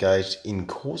currently engaged in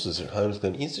courses at Holmes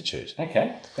Glen Institute.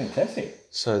 Okay, fantastic.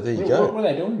 So there you What go. are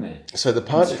they doing there? So the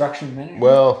part, Construction management?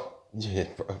 well, yeah,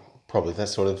 probably that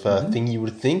sort of thing you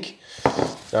would think.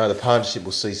 The partnership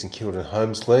will see St Kilda and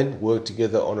Holmes Glen work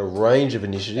together on a range of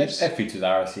initiatives. That fits with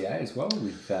RSCA as well,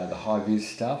 with the high-vis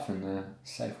stuff and the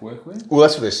safe workwear. Well,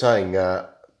 that's what they're saying.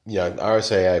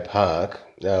 RSAA Park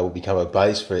will become a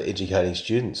base for educating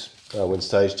students when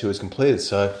Stage 2 is completed.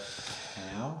 So,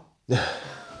 How?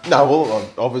 no, well,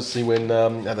 obviously when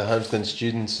the Holmes Glen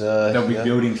students... They'll be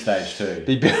building Stage 2.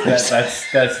 Be building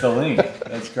That's the link.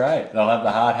 That's great. They'll have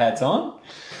the hard hats on.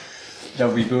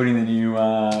 They'll be building the new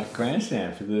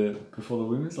grandstand before the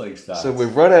Women's League starts. So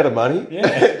we've run out of money.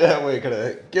 Yeah. Now we're going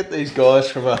to get these guys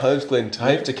from Holmes Glen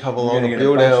TAFE to come along and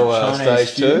build We're gonna get a our bunch of Chinese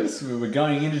Stage 2. students. We're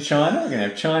going into China. We're going to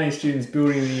have Chinese students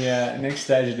building the next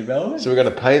stage of development. So we're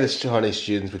going to pay the Chinese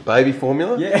students with baby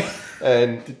formula. Yeah.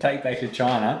 And To take back to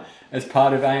China as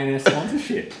part of A&S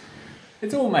sponsorship.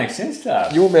 It all makes sense to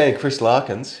us. your man Chris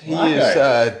Larkins, he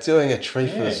Larko. is doing a treat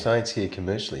for the Yeah. Saints here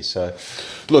commercially. So,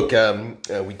 look,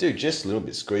 we do just a little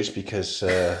bit Screech because,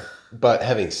 but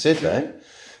having said that,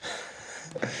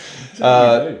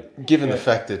 given the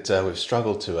fact that we've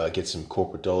struggled to get some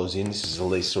corporate dollars in, this is at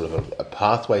least sort of a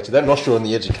pathway to that. I'm not sure on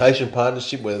the education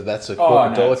partnership whether that's a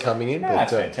corporate dollar coming in. No, but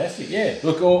that's fantastic, yeah.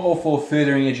 Look, all for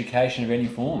furthering education of any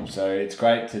form. So it's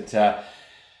great that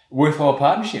worthwhile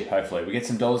partnership, hopefully. We get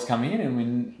some dollars coming in and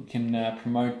we can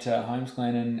promote Holmes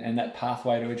Glen and that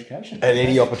pathway to education. And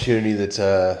any opportunity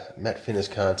that Matt Finnis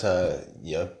can't,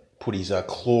 put his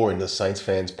claw in the Saints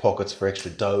fans' pockets for extra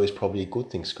dough is probably a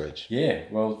good thing, Screech. Yeah,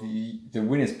 well, the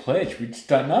winner's pledge, we just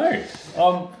don't know.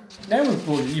 Now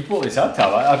you've brought this up,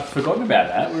 Tal. I've forgotten about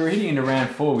that. We were hitting into round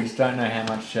 4. We just don't know how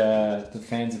much the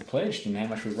fans have pledged and how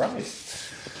much we've raised.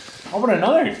 I want to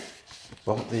know.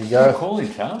 Well, there you Go. go. Call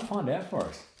in, Tal. Find out for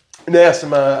us. Now,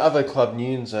 some other club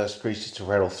news, Screech, just to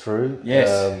rattle through.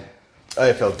 Yes.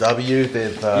 AFLW,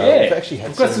 they've actually had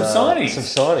we've got some signings. Some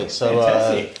signings. So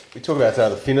Fantastic. we talk about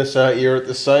the Finnis era at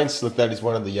the Saints. Look, that is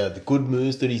one of the good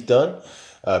moves that he's done,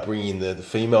 bringing in the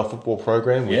female football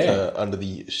program with, under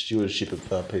the stewardship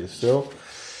of Peter Still.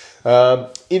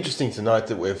 Interesting to note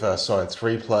that we've signed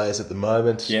 3 players at the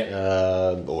moment,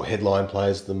 or headline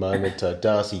players at the moment.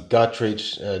 Darcy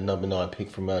Guttridge, number 9 pick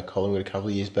from Collingwood a couple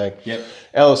of years back. Yep.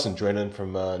 Alison Drennan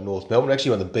from North Melbourne,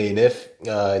 actually won the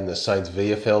BNF in the Saints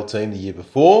VFL team the year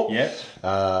before.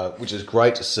 Yep. Which is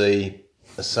great to see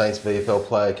a Saints VFL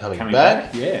player coming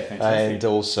back. Yeah, fantastic. And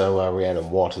also Rhiannon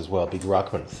Watt as well, big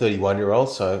ruckman, 31-year-old,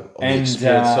 so on the And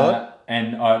experienced side.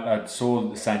 and I saw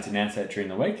the Saints announce that during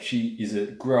the week. She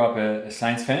grew up a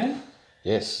Saints fan.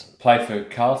 Yes. Played for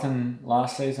Carlton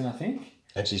last season, I think.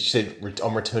 And she said,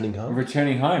 I'm returning home.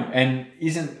 Returning home, and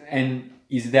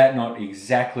is that not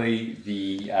exactly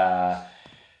the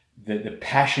the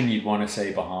passion you'd want to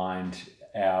see behind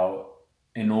our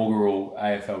inaugural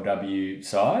AFLW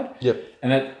side. Yep.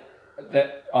 And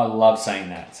that I love seeing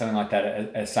that. Something like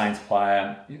that, a Saints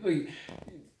player,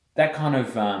 that kind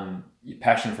of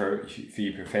passion for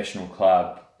your professional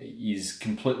club is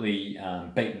completely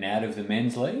beaten out of the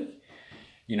men's league.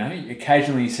 You know,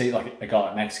 occasionally you see like a guy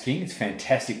like Max King. It's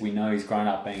fantastic. We know he's grown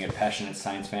up being a passionate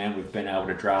Saints fan. We've been able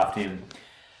to draft him.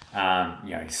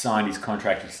 He signed his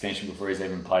contract extension before he's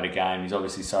even played a game. He's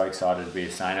obviously so excited to be a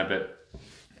Sainer. But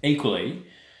equally,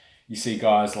 you see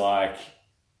guys like,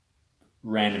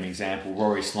 random example,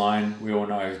 Rory Sloane. We all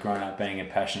know he's grown up being a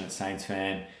passionate Saints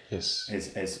fan. Yes.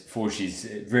 Has forged his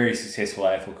very successful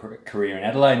AFL career in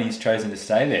Adelaide, and he's chosen to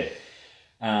stay there.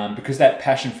 Because that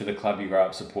passion for the club you grow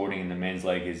up supporting in the men's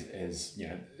league is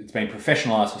it's been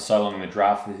professionalised for so long, and the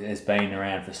draft has been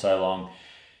around for so long.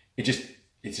 It's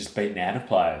just beaten out of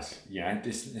players. You know,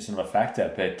 it's not a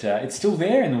factor, but it's still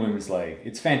there in the women's league.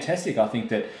 It's fantastic. I think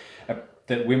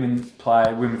that women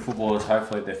footballers,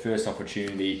 hopefully at their first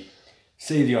opportunity,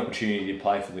 see the opportunity to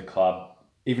play for the club,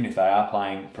 even if they are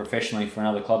playing professionally for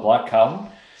another club like Carlton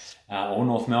or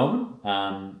North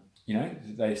Melbourne.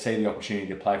 They see the opportunity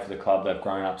to play for the club they've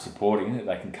grown up supporting, that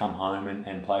they can come home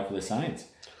and play for the Saints.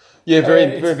 Yeah, it's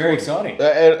very exciting.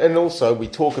 And also, we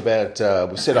talk about,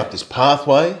 we've set up this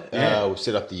pathway. Yeah. We've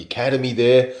set up the academy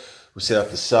there. We've set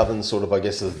up the southern sort of, I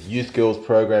guess, the youth girls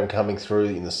program coming through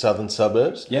in the southern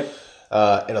suburbs. Yep.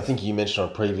 And I think you mentioned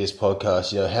on a previous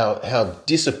podcast, how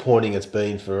disappointing it's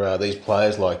been for these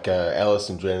players like Alice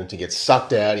and Drennan to get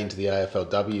sucked out into the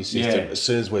AFLW system as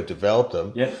soon as we've developed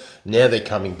them. Yep. Now they're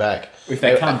coming back. If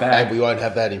they come back. And we won't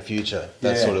have that in future,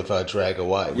 that sort of drag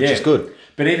away, which Yeah. is good.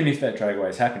 But even if that drag away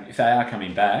has happened, if they are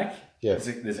coming back, Yeah.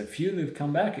 there's a few who've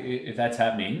come back. If that's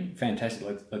happening,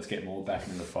 fantastic. Let's get more back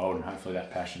into the fold, and hopefully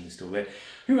that passion is still there.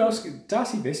 Who else?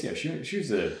 Darcy Vesio. She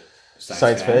was a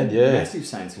Saints fan, massive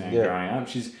Saints fan growing up.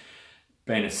 She's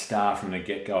been a star from the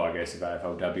get-go, I guess, of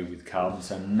AFLW with Carlton.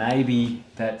 So maybe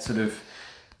that sort of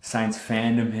Saints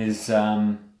fandom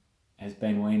has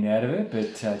been weaned out of it.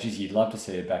 But geez, you'd love to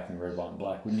see her back in the red, white, and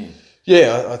black, wouldn't you?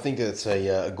 Yeah, I think it's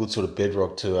a good sort of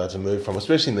bedrock to move from,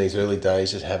 especially in these early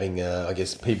days. Just having, I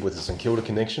guess, people with a St Kilda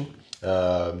connection,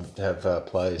 have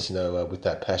players, with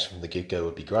that passion from the get-go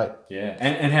would be great. Yeah,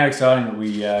 and how exciting that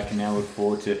we can now look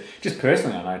forward to. Just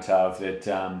personally, I know, Tav, that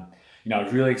I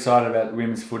was really excited about the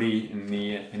women's footy in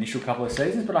the initial couple of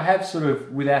seasons, but I have sort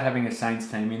of, without having a Saints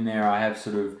team in there, I have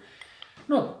sort of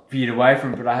not veered away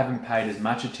from it, but I haven't paid as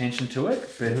much attention to it.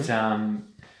 But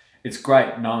it's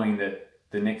great knowing that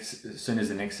as soon as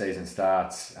the next season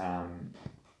starts,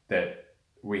 that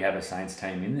we have a Saints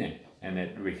team in there and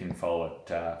that we can follow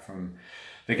it from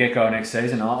the get-go next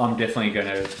season. I'm definitely going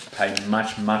to pay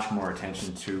much, much more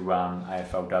attention to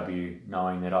AFLW,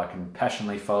 knowing that I can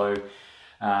passionately follow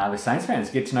the Saints fans,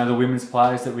 get to know the women's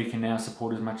players that we can now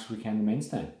support as much as we can the men's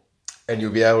team. And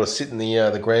you'll be able to sit in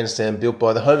the grandstand built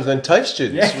by the Homegrown TAFE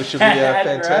students, which will be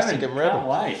fantastic and relevant.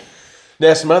 Can't wait.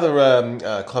 Now, some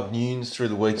other club news through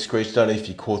the week, Screech. Don't know if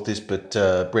you caught this, but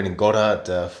Brendan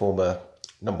Goddard, former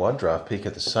number 1 draft pick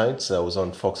at the Saints, was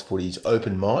on Fox Footy's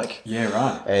open mic. Yeah,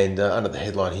 right. And under the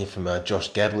headline here from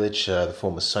Josh Gablich, the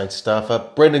former Saints staffer,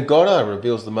 Brendan Goddard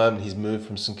reveals the moment his move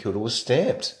from St Kilda was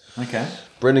stamped. Okay.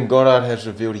 Brendan Goddard has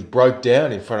revealed he broke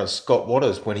down in front of Scott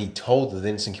Watters when he told the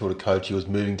then St Kilda coach he was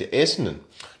moving to Essendon,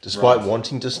 despite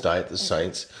wanting to stay at the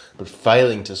Saints, but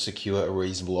failing to secure a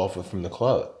reasonable offer from the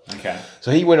club. Okay.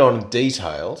 So he went on and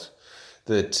detailed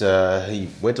that he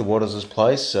went to Watters'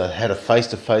 place, had a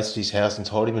face-to-face at his house and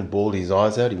told him and bawled his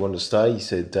eyes out. He wanted to stay. He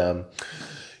said,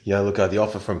 look, the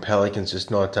offer from Pelican's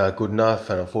just not good enough,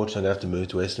 and unfortunately I have to move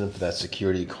to Essendon for that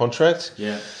security contract.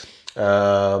 Yeah.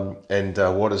 And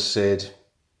Watters said,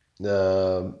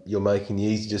 you're making the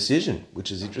easy decision,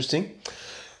 which is interesting.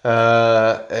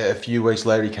 A few weeks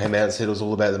later, he came out and said it was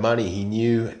all about the money. He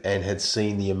knew and had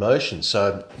seen the emotion.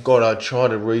 So Goddard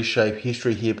trying to reshape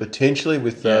history here potentially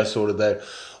with sort of that.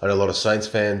 I know a lot of Saints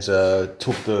fans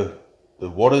took the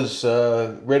Watters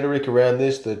rhetoric around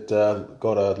this, that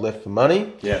Goddard left for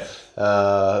money. Yeah.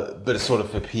 But it sort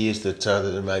of appears that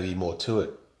there may be more to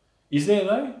it. Is there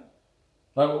though?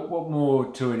 Like, what more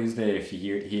to it is there if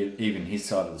you hear even his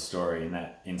side of the story in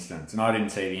that instance? And I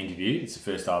didn't see the interview. It's the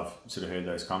first I've sort of heard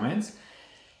those comments.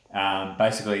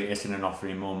 Basically, Essendon offered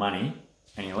him more money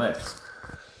and he left.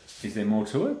 Is there more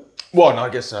to it? Well, no, I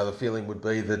guess the feeling would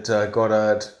be that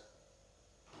Goddard,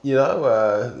 he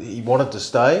wanted to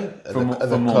stay. For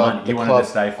more money. He wanted to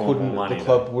stay for more money. The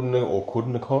club wouldn't or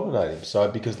couldn't accommodate him.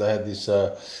 So because they had this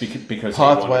because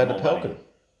pathway under Pelican.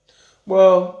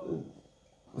 Well...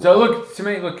 So, to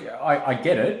me, I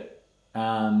get it,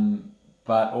 but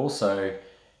but also,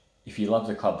 if you love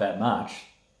the club that much,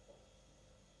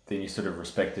 then you sort of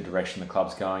respect the direction the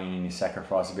club's going and you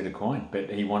sacrifice a bit of coin. But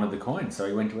he wanted the coin, so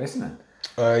he went to Essendon.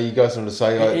 You guys want to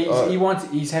say...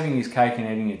 He's having his cake and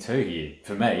eating it too here.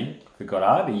 For me, for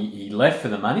Goddard, he left for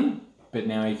the money, but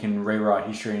now he can rewrite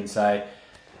history and say,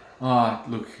 oh,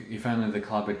 look, if only the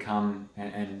club had come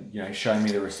and shown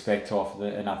me the respect to offer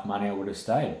enough money, I would have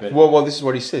stayed. But well, this is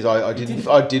what he says. I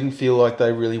didn't feel like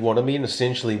they really wanted me, and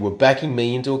essentially were backing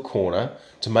me into a corner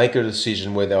to make a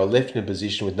decision where they were left in a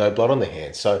position with no blood on their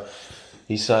hands. So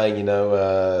he's saying,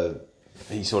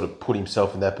 he sort of put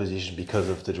himself in that position because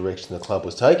of the direction the club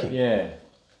was taking. Yeah.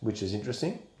 Which is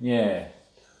interesting. Yeah.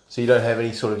 So you don't have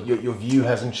any sort of... Your view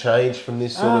hasn't changed from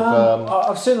this sort of...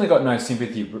 I've certainly got no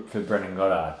sympathy for Brendan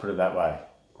Goddard, put it that way.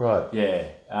 Right. Yeah.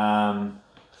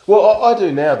 Well, I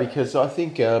do now because I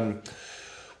think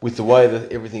with the way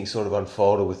that everything sort of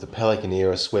unfolded with the Pelican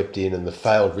era swept in and the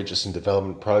failed Richardson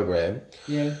development program...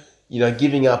 Yeah.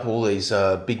 Giving up all these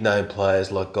big-name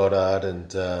players like Goddard and,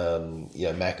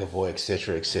 McAvoy, et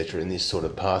cetera, in this sort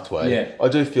of pathway, I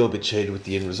do feel a bit cheated with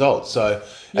the end result. So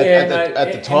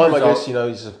at the time, I guess,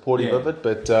 he's supportive of it,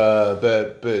 but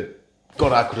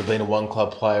Goddard could have been a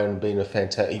one-club player and been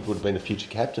he would have been a future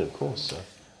captain, of course. So.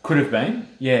 Could have been,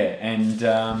 yeah,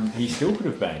 and he still could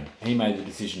have been. He made the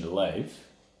decision to leave,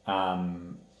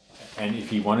 and if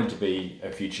he wanted to be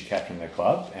a future captain of the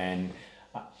club and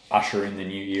usher in the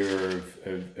new era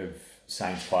of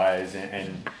Saints players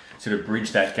and sort of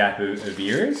bridge that gap of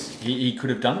eras, he could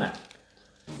have done that.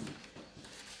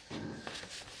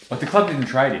 But the club didn't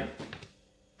trade him,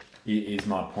 is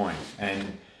my point.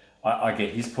 And I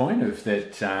get his point of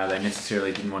that they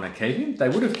necessarily didn't want to keep him. They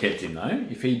would have kept him, though.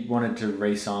 If he wanted to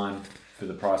re-sign for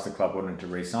the price the club wanted to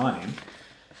re-sign him,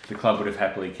 the club would have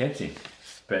happily kept him.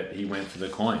 But he went for the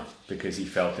coin because he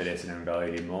felt that Essendon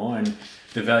valued him more. And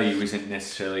the value isn't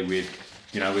necessarily with,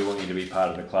 we want you to be part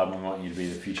of the club and we want you to be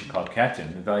the future club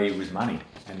captain. The value was money,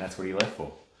 and that's what he left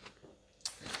for.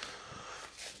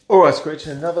 All right, Screech,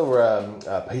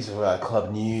 another piece of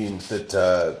club news that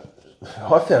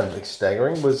I found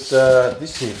staggering was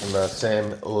this here from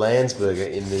Sam Landsberger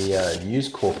in the News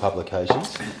Corp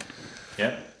publications.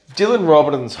 Yep. Dylan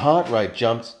Robinson's heart rate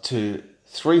jumped to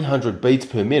 300 beats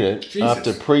per minute after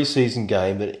a pre-season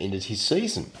game that ended his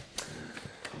season.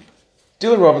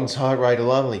 Dylan Robinson's heart rate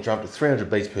alarmingly jumped to 300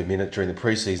 beats per minute during the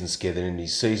pre-season scare that ended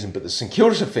his season, but the St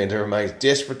Kilda defender remains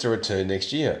desperate to return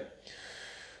next year.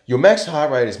 Your max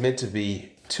heart rate is meant to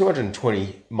be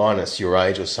 220 minus your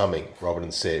age or something,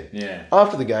 Robinson said. Yeah.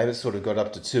 After the game, it sort of got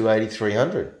up to 280,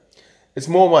 300. It's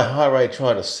more my heart rate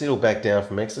trying to settle back down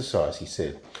from exercise, he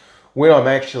said. When I'm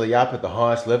actually up at the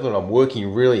highest level and I'm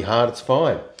working really hard, it's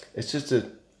fine. It's just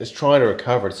it's trying to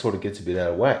recover. It sort of gets a bit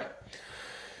out of whack.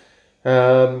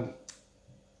 So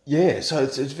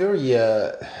it's very...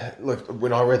 look,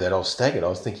 when I read that, I was staggered. I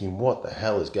was thinking, what the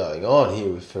hell is going on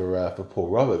here for poor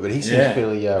Robert? But he seems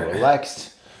fairly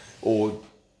relaxed or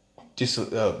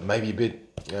maybe a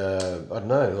bit, I don't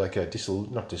know, like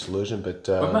not disillusioned, but...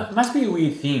 Well, it must be a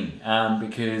weird thing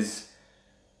because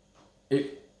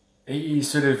he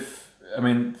sort of...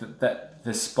 that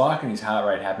the spike in his heart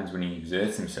rate happens when he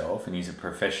exerts himself, and he's a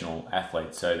professional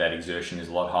athlete, so that exertion is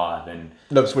a lot higher than...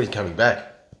 No, it's when he's coming back.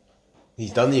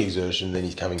 He's done the exertion, then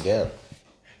he's coming down.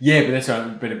 Yeah,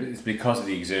 but it's because of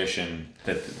the exertion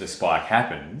that the spike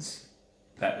happens.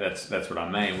 That's what I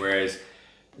mean. Whereas,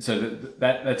 so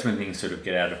that's when things sort of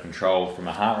get out of control from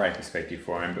a heart rate perspective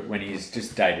for him. But when he's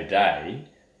just day to day,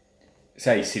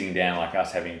 say he's sitting down like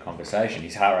us having a conversation,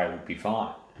 his heart rate would be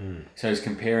fine. So he's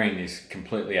comparing this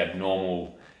completely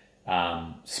abnormal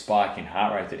spike in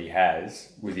heart rate that he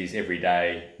has with his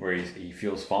everyday where he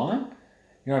feels fine.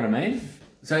 You know what I mean?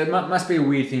 So it must be a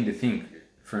weird thing to think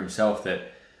for himself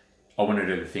that I want to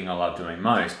do the thing I love doing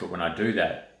most, but when I do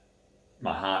that,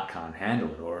 my heart can't handle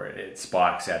it or it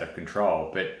spikes out of control.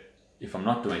 But if I'm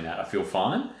not doing that, I feel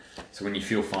fine. So when you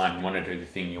feel fine and want to do the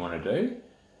thing you want to do,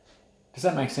 does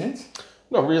that make sense?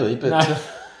 Not really, but... No.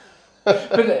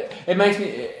 But it makes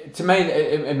me, to me,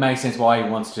 it makes sense why he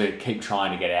wants to keep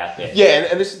trying to get out there. Yeah,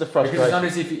 and this is the frustration.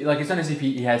 Because it's not as if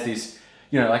he has this,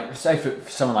 like say for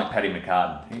someone like Paddy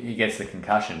McCartan, he gets the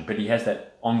concussion, but he has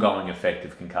that ongoing effect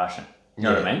of concussion. You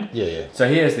know what I mean? Yeah. So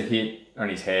he has the hit on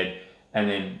his head, and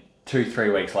then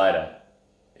 2-3 weeks later,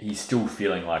 he's still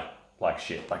feeling like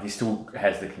shit. Like he still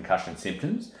has the concussion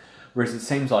symptoms. Whereas it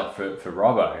seems like for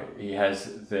Robbo, he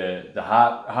has the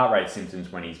heart rate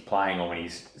symptoms when he's playing or when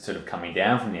he's sort of coming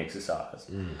down from the exercise.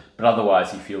 But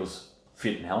otherwise he feels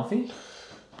fit and healthy.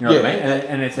 You know what I mean?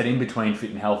 And it's that in between fit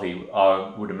and healthy,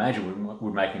 I would imagine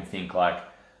would make him think like,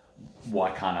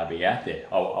 why can't I be out there?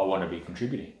 I want to be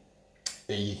contributing.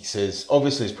 he says,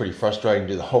 obviously it's pretty frustrating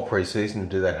to do the whole pre-season and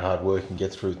do that hard work and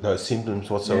get through with no symptoms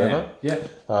whatsoever. Yeah.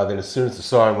 Then as soon as the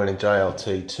siren went in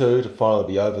JLT2 to finally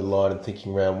be over the line and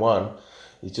thinking round one,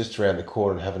 he's just around the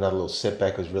corner and have another little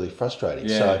setback was really frustrating.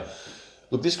 Yeah. So,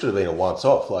 look, this could have been a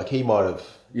once-off. Like, he might have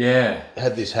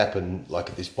had this happen like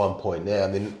at this one point now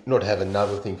and then not have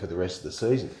another thing for the rest of the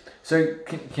season. So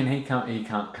can he come? He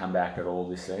can't come back at all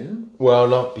this season. Well,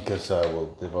 not because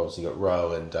they've obviously got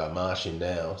Rowe and Marsh in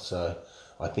now, so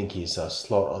I think his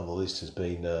slot on the list has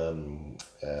been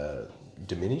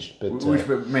diminished. But which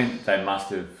meant they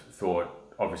must have thought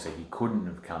obviously he couldn't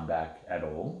have come back at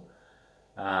all.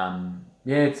 It's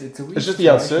a weird. It's just the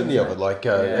uncertainty of it. Like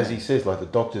as he says, like the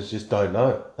doctors just don't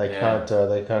know. They can't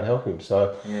help him.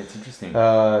 So it's interesting.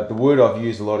 The word I've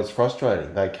used a lot is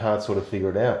frustrating. They can't sort of figure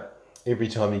it out. Every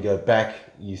time you go back,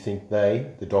 you think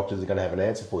the doctors are going to have an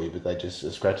answer for you, but they just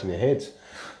are scratching their heads.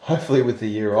 Hopefully, with the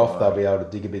year off, they'll be able to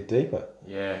dig a bit deeper.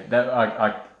 Yeah,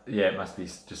 it must be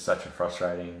just such a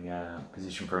frustrating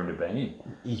position for him to be in.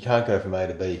 You can't go from A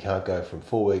to B. You can't go from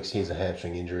 4 weeks. Here's a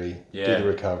hamstring injury. Do the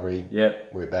recovery.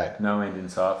 Yep, we're back. No end in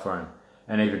sight for him.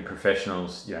 And even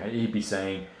professionals, he'd be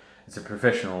saying it's a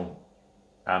professional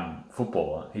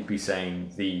footballer. He'd be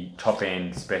seeing the top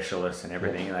end specialists and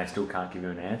everything, and they still can't give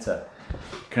him an answer.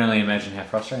 Can only imagine how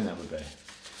frustrating that would be.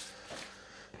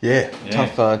 Yeah.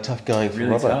 Tough going for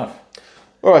really Robbo. Tough.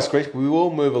 All right, Screech, we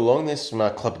will move along. There's some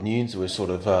club news that we're sort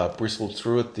of bristled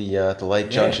through at the late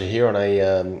juncture here on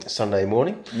a Sunday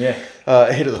morning. Yeah.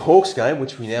 Ahead of the Hawks game,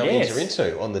 which we now enter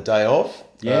into on the day off.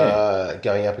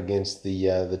 Going up against the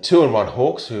 2-1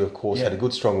 Hawks, who of course had a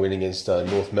good strong win against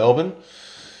North Melbourne.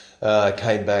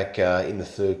 Came back in the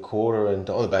third quarter and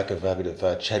on the back of a bit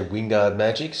of Chad Wingard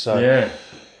magic. So,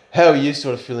 how are you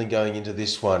sort of feeling going into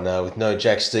this one with no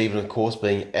Jack Stephen, of course,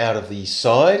 being out of the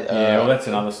side? That's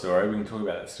another story. We can talk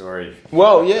about that story.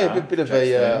 Well, a bit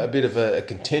of a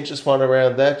contentious one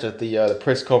around that. At the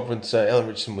press conference, Alan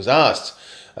Richardson was asked,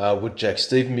 would Jack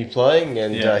Stephen be playing?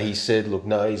 And he said, look,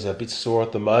 no, he's a bit sore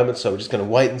at the moment, so we're just going to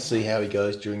wait and see how he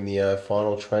goes during the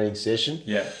final training session.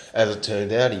 Yeah. As it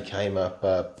turned out, he came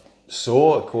up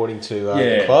sore, according to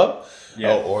the club.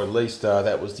 Yeah. Or at least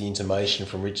that was the intimation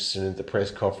from Richardson at the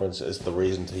press conference as the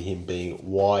reason to him being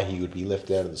why he would be left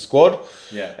out of the squad.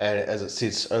 Yeah. And as it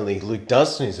sits, only Luke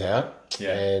Dunstan is out.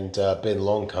 Yeah. And Ben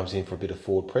Long comes in for a bit of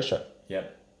forward pressure.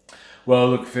 Yep. Well,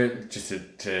 look, just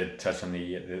to touch on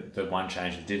the one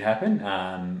change that did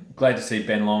happen, glad to see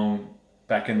Ben Long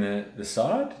back in the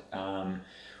side.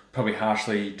 Probably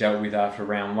harshly dealt with after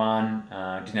round one.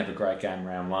 Didn't have a great game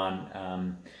round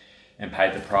one. And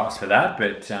paid the price for that,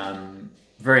 but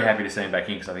very happy to see him back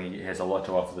in because I think he has a lot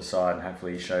to offer the side and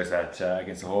hopefully he shows that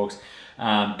against the Hawks.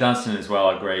 Dunstan as well,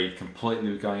 I agree completely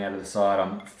with going out of the side.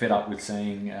 I'm fed up with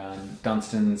seeing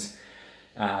Dunstan's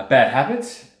bad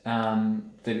habits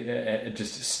that are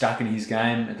just stuck in his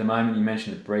game at the moment. You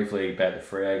mentioned it briefly about the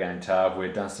Freo game, Tav,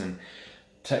 where Dunstan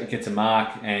gets a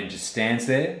mark and just stands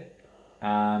there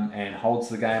and holds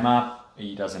the game up.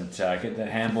 He doesn't get the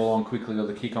handball on quickly or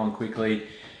the kick on quickly.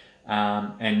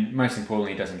 And most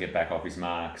importantly, he doesn't get back off his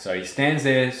mark. So he stands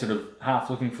there sort of half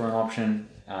looking for an option.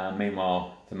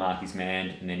 Meanwhile, the mark is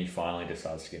manned and then he finally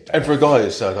decides to get back. And for a guy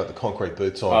who's got the concrete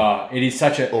boots on. It is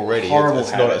such a already, horrible it's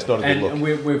habit. It's not a good look. And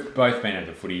we've both been at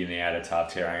the footy in the outer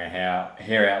Tav tearing our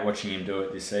hair out watching him do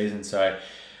it this season. So,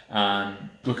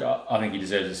 look, I think he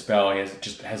deserves a spell. He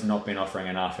has not been offering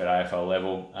enough at AFL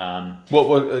level.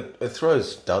 It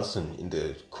throws Dunstan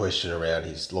into question around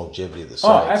his longevity of the Saints.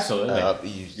 Oh, absolutely.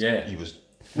 He was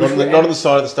not on the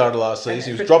side at the start of last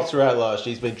season. He was dropped throughout last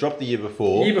year. He's been dropped the year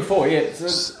before. It's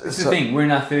the thing. We're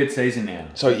in our third season now.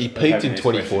 So he peaked in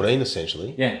 2014,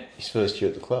 essentially. Yeah. His first year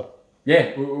at the club.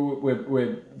 Yeah,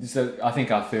 this is, I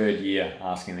think, our third year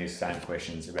asking these same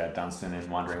questions about Dunstan and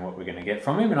wondering what we're going to get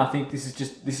from him. And I think this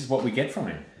is what we get from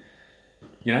him.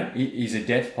 He's a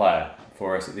depth player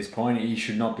for us at this point. He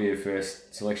should not be a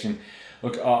first selection.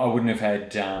 Look, I wouldn't have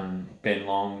had Ben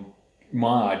Long.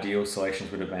 My ideal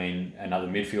selections would have been another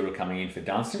midfielder coming in for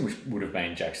Dunstan, which would have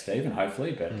been Jack Stephen,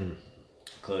 hopefully, but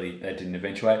clearly that didn't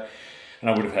eventuate. And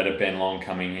I would have had a Ben Long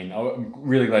coming in. I'm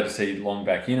really glad to see Long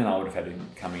back in, and I would have had him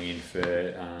coming in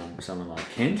for someone like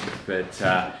Kent. But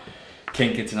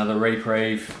Kent gets another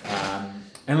reprieve.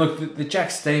 And look, the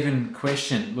Jack Stephen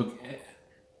question, look,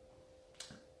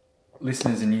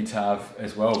 listeners in New Tav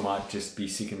as well might just be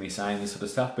sick of me saying this sort of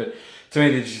stuff, but to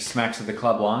me, it just smacks of the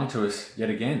club lying to us yet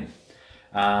again.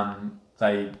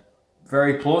 They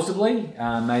very plausibly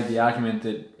made the argument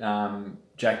that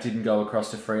Jack didn't go across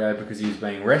to Freo because he was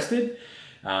being rested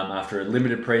after a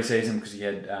limited pre-season because he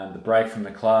had the break from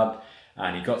the club.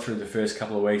 And he got through the first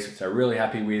couple of weeks, which they're really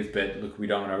happy with. But look, we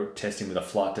don't want to test him with a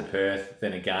flight to Perth,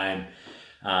 then a game,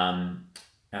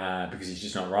 because he's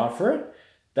just not right for it.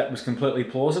 That was completely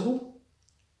plausible.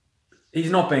 He's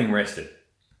not being rested.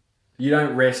 You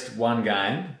don't rest one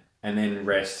game and then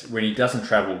rest when he doesn't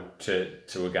travel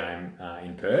to a game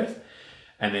in Perth,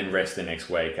 and then rest the next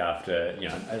week after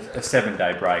a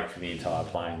 7-day break for the entire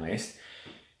playing list.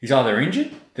 He's either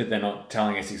injured, that they're not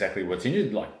telling us exactly what's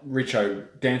injured, like Richo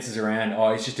dances around,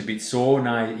 he's just a bit sore,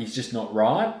 no, he's just not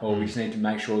right, or we just need to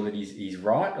make sure that he's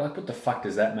right. Like, what the fuck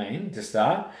does that mean to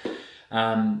start?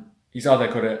 He's either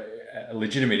got a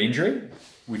legitimate injury,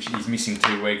 which he's missing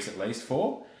 2 weeks at least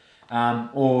for,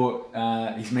 or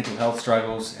his mental health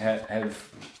struggles have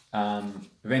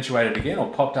eventuated again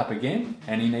or popped up again,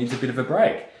 and he needs a bit of a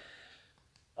break.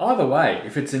 Either way,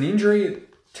 if it's an injury,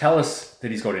 tell us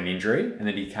that he's got an injury and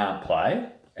that he can't play,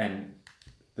 and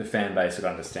the fan base would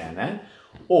understand that.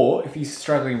 Or if he's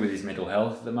struggling with his mental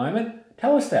health at the moment,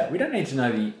 tell us that. We don't need to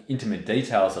know the intimate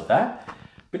details of that,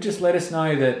 but just let us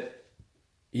know that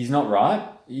he's not right.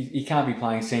 He can't be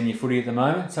playing senior footy at the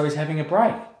moment, so he's having a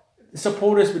break.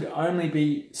 Supporters would only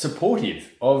be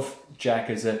supportive of Jack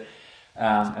as a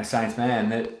Saints man,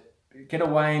 that get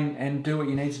away and do what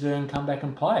you need to do and come back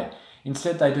and play.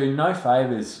 Instead, they do no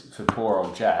favours for poor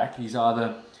old Jack. He's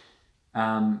either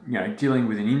dealing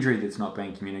with an injury that's not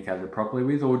being communicated properly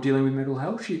with, or dealing with mental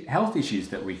health issues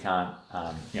that we can't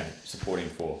support him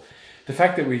for. The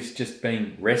fact that he's just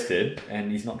been rested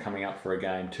and he's not coming up for a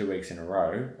game 2 weeks in a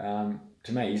row,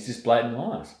 to me, he's just blatant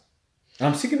lies. And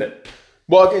I'm sick of it.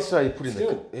 Well, I guess I put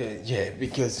in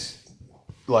because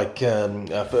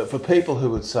for people who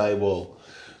would say, well,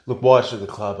 look, why should the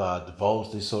club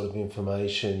divulge this sort of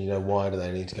information? Why do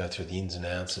they need to go through the ins and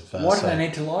outs of... why do they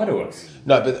need to lie to us?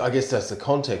 No, but I guess that's the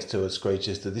context to it, Screech,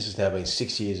 is that this has now been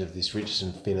 6 years of this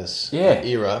Richardson Finnis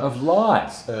era. Of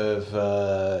lies. Of,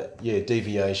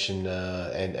 deviation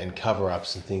and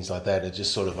cover-ups and things like that. It's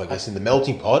just sort of, I guess, in the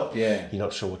melting pot, you're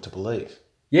not sure what to believe.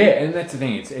 Yeah, and that's the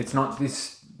thing. It's not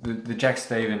this... The Jack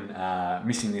Stephen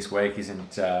missing this week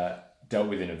isn't... dealt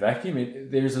with in a vacuum.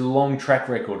 There's a long track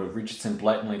record of Richardson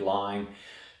blatantly lying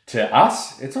to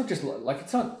us. It's not just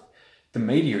it's not the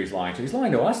media he's lying to. He's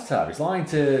lying to us, Tab. He's lying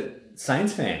to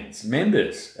Saints fans,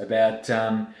 members, about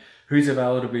who's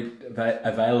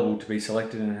available to be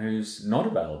selected and who's not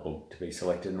available to be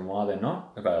selected, and why they're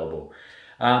not available.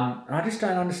 And I just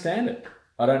don't understand it.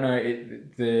 I don't know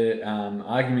the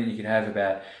argument you could have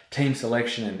about team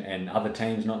selection and other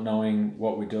teams not knowing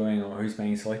what we're doing or who's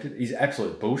being selected is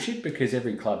absolute bullshit, because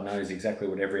every club knows exactly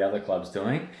what every other club's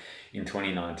doing in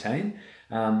 2019.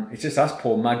 It's just us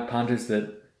poor mug punters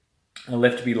that are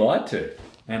left to be lied to.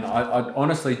 And I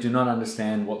honestly do not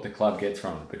understand what the club gets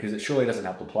from it, because it surely doesn't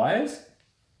help the players.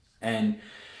 And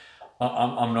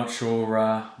I'm not sure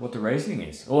what the reasoning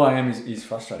is. All I am is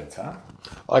frustrated, Tar.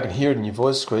 I can hear it in your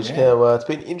voice, Screech. Yeah. Now, it's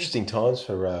been interesting times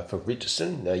for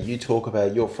Richardson. You talk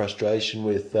about your frustration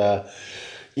with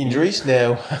injuries.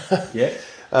 Now,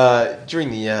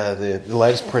 during the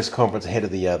latest press conference ahead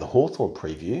of the Hawthorn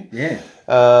preview,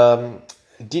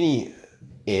 Dinny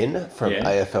N from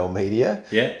AFL Media,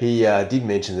 he did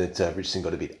mention that Richardson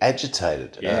got a bit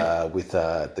agitated with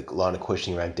the line of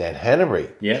questioning around Dan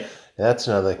Hannebery. Yeah. Now, that's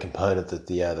another component that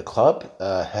the club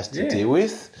has to deal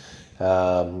with.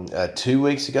 2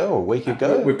 weeks ago or a week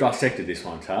ago. We've dissected this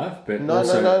one, Tav, but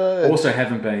no. also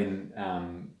haven't been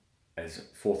as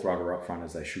forthright or upfront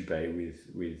as they should be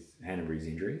with Hannebery's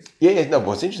injuries. Yeah, no,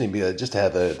 what's interesting is just how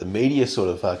the media sort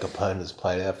of component has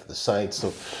played out for the Saints.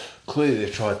 So clearly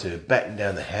they've tried to batten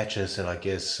down the hatches and I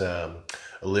guess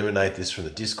eliminate this from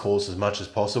the discourse as much as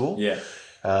possible. Yeah.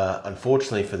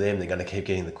 Unfortunately for them, they're going to keep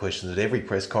getting the questions at every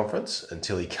press conference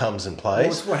until he comes and plays.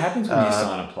 Well, it's what happens when you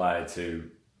sign a player to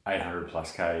 800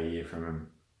 plus K a year from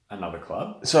another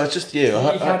club. So it's just, you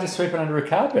can't just sweep it under a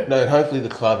carpet. No, and hopefully the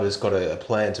club has got a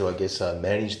plan to, I guess,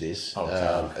 manage this.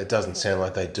 It doesn't sound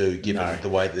like they do, given the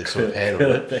way they've sort of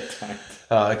handled it.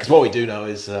 Because what we do know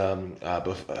is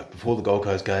before the Gold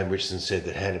Coast game, Richardson said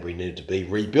that Hannebery needed to be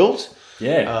rebuilt.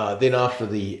 Yeah. Then after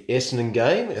the Essendon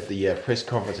game, at the press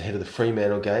conference ahead of the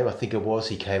Fremantle game, I think it was,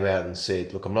 he came out and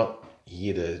said, look, I'm not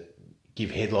here to give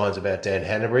headlines about Dan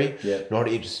Hannebery. Yeah. Not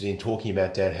interested in talking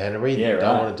about Dan Hannebery. Yeah,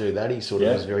 Don't want to do that. He sort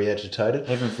of was very agitated.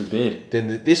 Heaven forbid.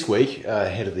 Then this week,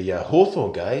 ahead of the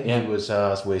Hawthorn game, he was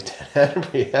asked, where's Dan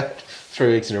Hannebery at?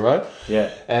 3 weeks in a row.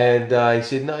 Yeah. And he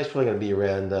said, no, he's probably going to be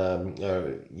around,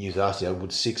 he was asked,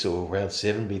 would 6 or around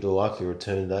 7 be the likely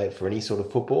return date for any sort of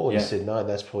football? And he said, no,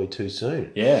 that's probably too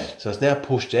soon. Yeah. So it's now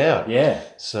pushed out. Yeah.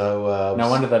 So no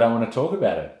wonder they don't want to talk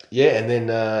about it. Yeah, and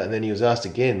then he was asked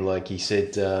again, like he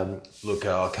said, look,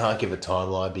 I can't give a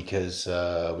timeline because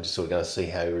we're just sort of going to see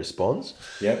how he responds.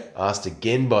 Yep. Asked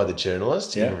again by the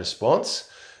journalist in response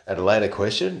at a later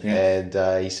question, and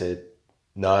he said,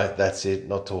 no, that's it,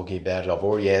 not talking about it. I've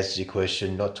already answered your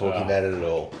question, not talking about it at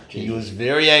all. Geez. He was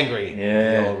very angry,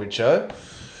 old Richo.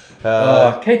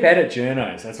 Keep at it,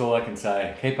 journos. That's all I can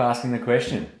say. Keep asking the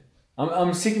question.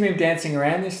 I'm sick of him dancing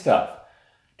around this stuff.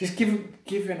 Just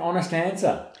give an honest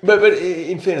answer. But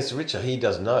in fairness to Richo, he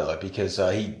doesn't know, because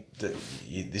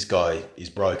this guy is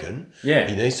broken. Yeah,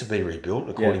 he needs to be rebuilt,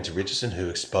 according to Richardson, who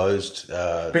exposed.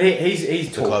 But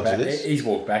he's talked back. He's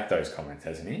walked back those comments,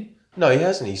 hasn't he? No, he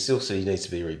hasn't. He still said he needs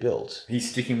to be rebuilt.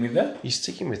 He's sticking with that? He's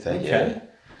sticking with that, okay.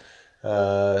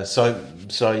 Yeah.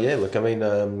 So yeah, look, I mean,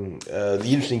 the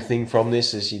interesting thing from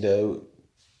this is,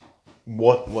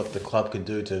 what the club can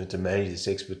do to manage this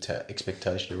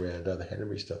expectation around the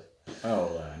Hanbury stuff.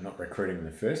 Oh, not recruiting in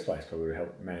the first place probably would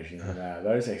help managing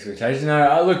those expectations.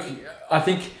 No, look, I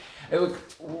think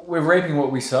we're reaping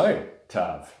what we sow,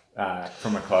 Tav,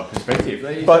 from a club perspective.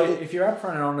 If you're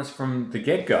upfront and honest from the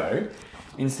get-go,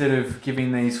 instead of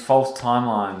giving these false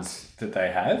timelines that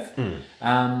they have,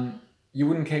 you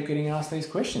wouldn't keep getting asked these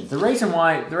questions. The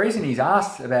reason he's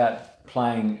asked about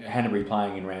Hanbury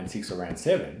playing in round 6 or round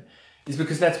 7 is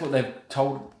because that's what they've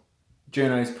told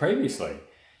journos previously.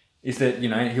 Is that,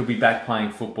 he'll be back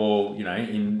playing football,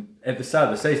 at the start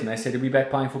of the season, they said he'll be back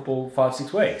playing football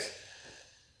 5-6 weeks.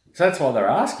 So that's why they're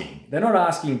asking. They're not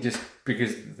asking just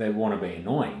because they want to be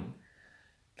annoying.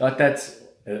 Like, that's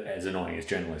as annoying as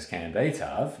journalists can be,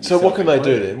 Tav. So what can they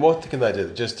do then? What can they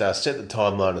do? Just set the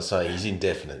timeline and say he's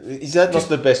indefinite. Is that just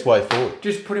the best way forward?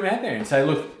 Just put him out there and say,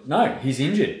 look, no, he's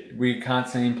injured. We can't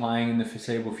see him playing in the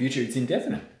foreseeable future. It's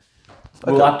indefinite.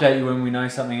 We'll update you when we know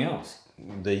something else.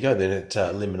 There you go. Then it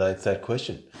eliminates that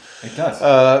question. It does.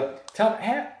 Tav,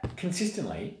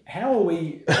 how are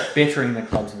we bettering the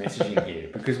club's messaging here?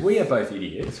 Because we are both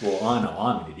idiots. Well, I know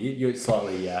I'm an idiot. You're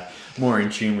slightly more in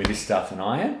tune with this stuff than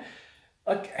I am.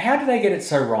 Like, how do they get it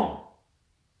so wrong?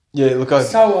 Yeah, look,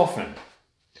 so often.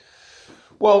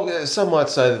 Well, some might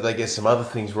say that they get some other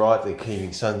things right. They're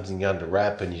keeping something under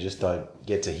wrap, and you just don't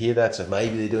get to hear that. So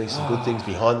maybe they're doing some good things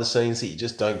behind the scenes that you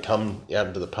just don't come out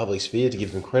into the public sphere to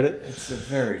give them credit. It's a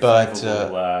very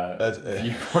favorable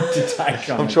viewpoint to take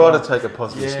on. I'm trying to take a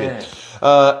positive spin.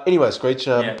 Anyway, Screech,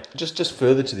 just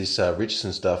further to this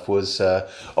Richardson stuff was I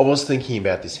was thinking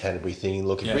about this Hanbury thing.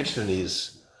 Look, if Richardson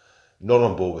is not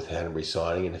on board with Hanbury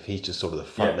signing, and if he's just sort of the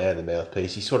front man, the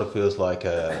mouthpiece, he sort of feels like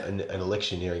an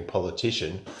electioneering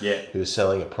politician who's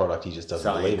selling a product he just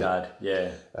doesn't believe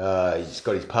in. He's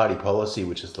got his party policy,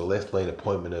 which is the left-lean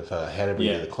appointment of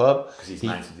Hanbury to the club. Because he's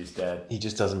mates with his dad. He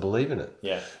just doesn't believe in it.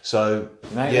 Yeah. So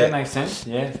that makes sense.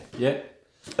 Yeah.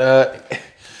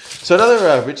 So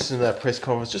another Richardson press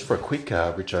conference, just for a quick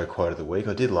Richo quote of the week.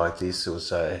 I did like this. It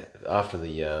was after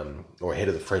or ahead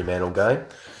of the Fremantle game.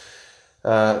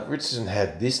 Richardson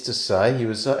had this to say. He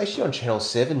was actually on Channel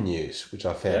 7 News, which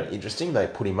I found interesting. They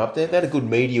put him up there. They had a good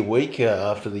media week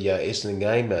after the Essendon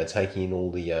game, taking in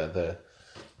all the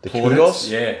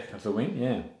kudos. Of the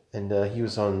win, And he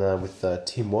was on with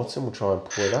Tim Watson. We'll try and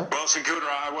pull it up. Well, St Kilda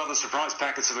are one of the surprise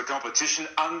packets of the competition,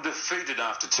 undefeated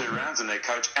after 2 rounds, and their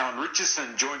coach Alan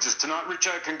Richardson joins us tonight.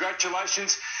 Richo,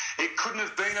 congratulations. It couldn't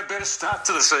have been a better start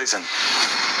to the season.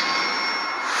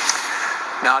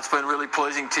 No, it's been really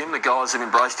pleasing, Tim. The guys have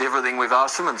embraced everything we've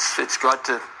asked them, and it's great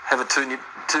to have a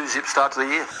 2-zip start to the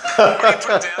year. What do you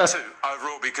put it down to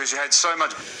overall? Because you had so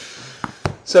much...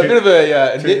 So a bit of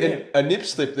a nip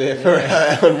slip there for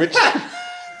Alan Richardson.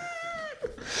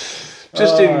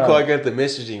 Just didn't quite get the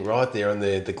messaging right there on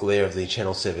the glare of the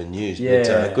Channel 7 News. Yeah.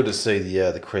 But good to see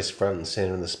the crest front and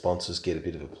centre and the sponsors get a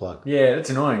bit of a plug. Yeah,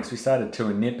 that's annoying because we started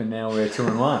 2-nip and now we're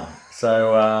 2-1.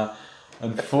 So...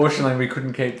 unfortunately, we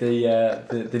couldn't keep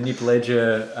the nip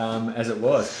ledger as it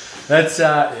was. That's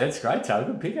great, Taylor.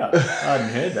 Good pickup. I hadn't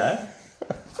heard that.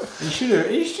 He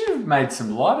should have made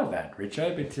some light of that,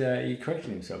 Richo, but he corrected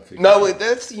himself. No,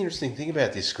 that's the interesting thing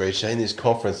about this, Screech. In this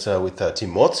conference with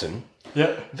Tim Watson,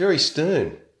 very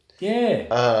stern.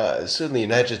 Yeah. Certainly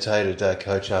an agitated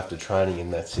coach after training in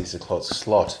that 6 o'clock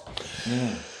slot.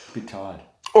 Yeah, a bit tired.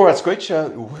 All right, Screech,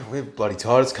 we're bloody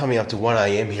tired. It's coming up to 1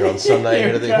 a.m. here on Sunday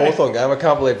ahead of the Hawthorn game. I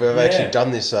can't believe we've actually done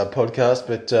this podcast,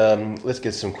 but let's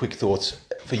get some quick thoughts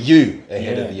for you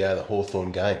ahead of the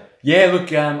Hawthorn game? Yeah,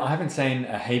 look, I haven't seen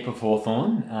a heap of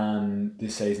Hawthorn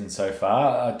this season so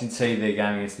far. I did see their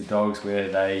game against the Dogs where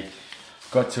they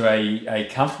got to a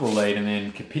comfortable lead and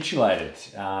then capitulated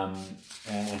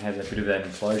and had a bit of that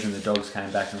implosion. The Dogs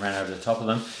came back and ran over the top of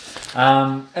them.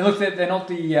 And look, they're not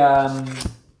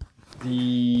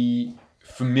the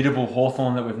formidable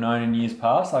Hawthorn that we've known in years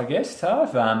past, I guess,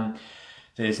 Tav.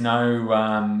 There's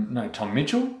no Tom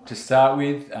Mitchell to start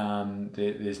with.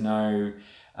 There's no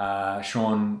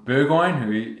Sean Burgoyne,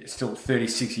 who is still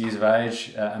 36 years of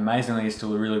age. Amazingly, is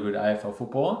still a really good AFL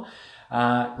footballer. Is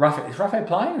Ruffhead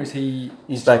playing, or is he?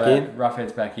 He's back in.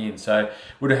 Ruffhead's back in, so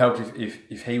would have helped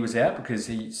if he was out, because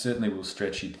he certainly will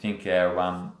stretch. You'd think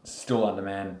our still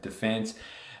undermanned defence.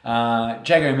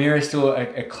 Jago O'Meara is still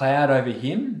a cloud over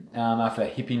him after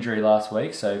that hip injury last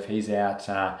week. So if he's out,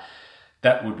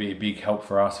 that would be a big help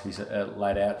for us if he's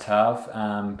laid out, Tav.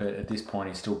 But at this point,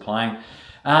 he's still playing.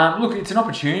 Look, it's an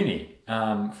opportunity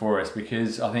for us,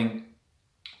 because I think,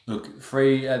 look,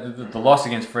 the loss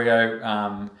against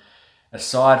Freo.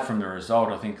 Aside from the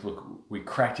result, I think, look, we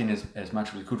cracked in as much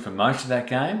as we could for most of that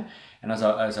game. And as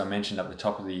I mentioned up the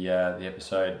top of the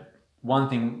episode, one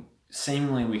thing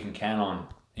seemingly we can count on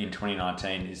in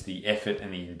 2019 is the effort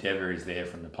and the endeavour is there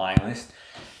from the playing list.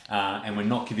 And we're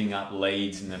not giving up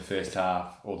leads in the first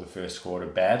half or the first quarter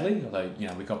badly, although,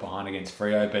 we got behind against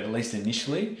Freo, but at least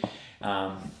initially,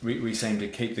 we seem to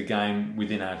keep the game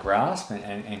within our grasp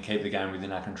and keep the game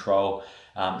within our control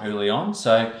early on.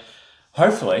 So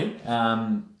hopefully,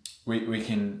 we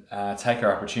can take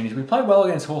our opportunities. We played well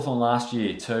against Hawthorn last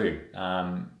year too,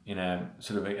 in a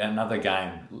sort of another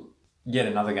game in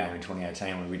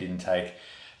 2018 where we didn't take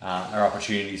our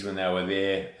opportunities when they were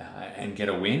there and get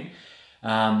a win.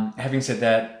 Having said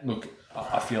that, look,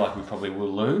 I feel like we probably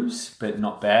will lose, but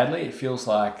not badly. It feels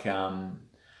like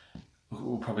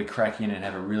we'll probably crack in and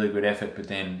have a really good effort, but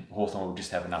then Hawthorn will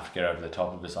just have enough to get over the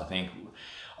top of us, I think.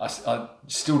 I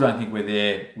still don't think we're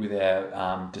there with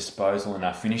our disposal and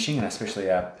our finishing, and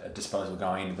especially our disposal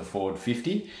going into the forward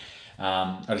 50.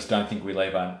 I just don't think we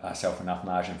leave ourselves enough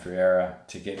margin for error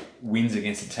to get wins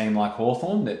against a team like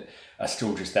Hawthorn that are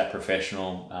still just that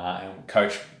professional and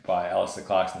coached by Alistair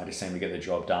Clarkson. They just seem to get the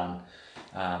job done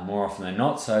more often than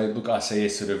not. So, look, I see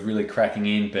us sort of really cracking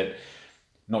in, but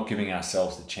not giving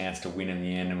ourselves the chance to win in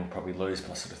the end, and we'll probably lose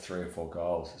by sort of 3 or 4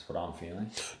 goals, is what I'm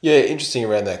feeling. Yeah, interesting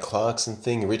around that Clarkson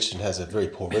thing. Richardson has a very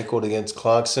poor record against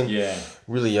Clarkson. Yeah.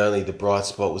 Really only the bright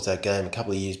spot was that game a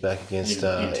couple of years back against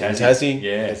in Tassie.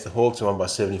 Yeah. Against the Hawks, who won by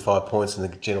 75 points, and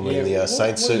the gentleman in the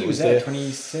Saints suit was there.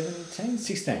 2017?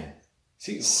 16?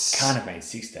 Can't have been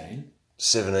 16.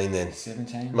 17 then.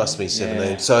 17? Must be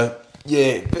 17. Yeah. So,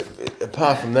 yeah, but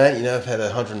apart from that, I've had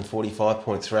a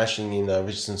 145-point thrashing in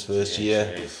Richardson's first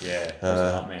year. Geez, yeah, that was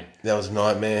a nightmare. That was a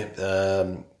nightmare.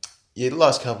 The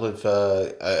last couple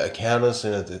of counters,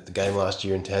 the game last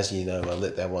year in Tassie, I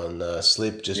let that one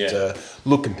slip. Just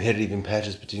looked competitive in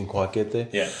patches, but didn't quite get there.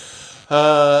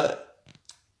 Yeah.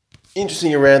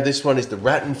 Interesting around this one is the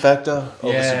Ratton factor.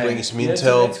 Obviously bringing some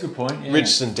intel. That's a good point. Yeah.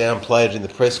 Richardson downplayed it in the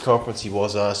press conference. He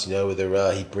was asked,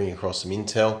 whether he'd bring across some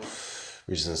intel.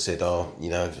 Richardson said,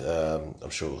 I'm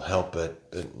sure it'll help,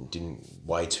 but didn't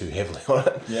weigh too heavily on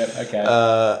it. Yeah, okay.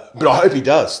 But I hope he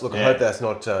does. Look, I hope that's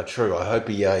not true. I hope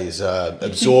he is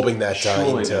absorbing that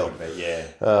intel.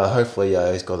 Hopefully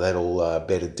he's got that all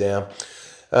bedded down.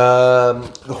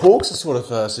 The Hawks are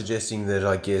sort of suggesting that,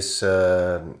 I guess,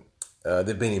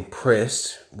 they've been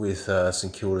impressed with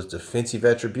St Kilda's defensive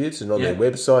attributes, and on their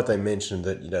website they mentioned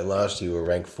that last year we were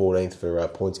ranked 14th for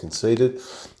points conceded.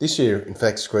 This year, in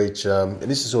fact, Screech, and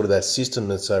this is sort of that system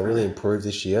that's really improved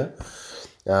this year.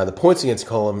 The points against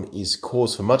column is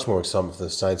cause for much more excitement for the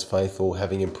Saints faithful,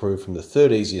 having improved from the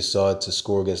third easiest side to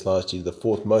score against last year to the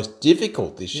fourth most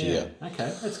difficult this year.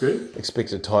 Okay, that's good.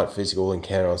 Expected a tight physical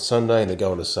encounter on Sunday, and they're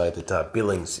going to say that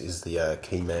Billings is the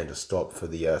key man to stop for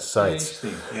the Saints.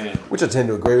 Yeah. Which I tend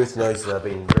to agree with. He's been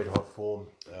in red hot form,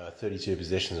 32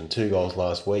 possessions and 2 goals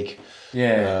last week.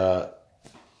 Yeah.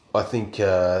 I think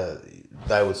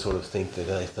they would sort of think that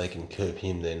if they can curb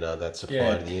him, then that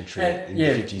supply to the entry in the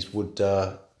 50s would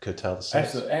curtail the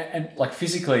Saints. Absolutely. And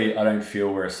physically, I don't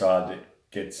feel we're a side that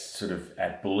gets sort of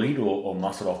at-bullied or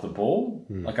muscled off the ball.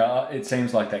 It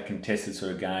seems like that contested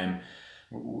sort of game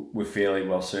we're fairly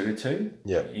well suited to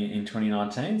in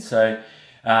 2019. So,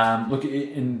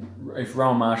 if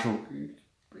Rowan Marshall...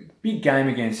 Big game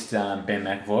against Ben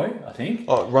McAvoy, I think.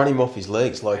 Oh, run him off his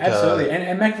legs. Absolutely.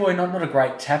 And McAvoy, not a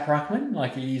great tap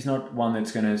ruckman. He's not one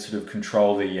that's going to sort of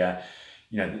control the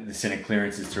centre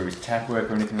clearances through his tap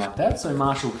work or anything like that. So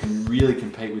Marshall can really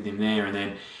compete with him there. And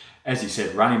then, as you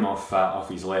said, run him off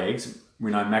his legs.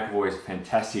 we know McAvoy is a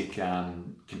fantastic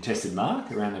contested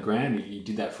mark around the ground. He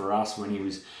did that for us when he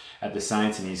was at the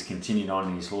Saints, and he's continued on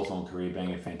in his Hawthorn career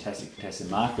being a fantastic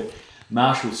contested mark. But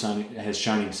Marshall has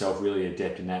shown himself really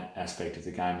adept in that aspect of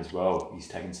the game as well. He's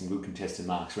taken some good contested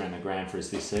marks around the ground for us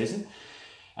this season.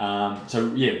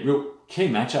 Real key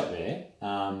matchup there.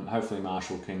 Hopefully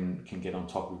Marshall can get on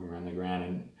top of him around the ground,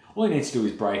 and all he needs to do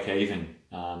is break even,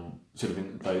 sort of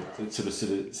in the sort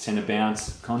of centre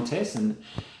bounce contest and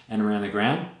around the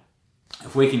ground.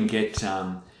 If we can get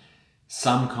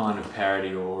some kind of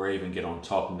parity or even get on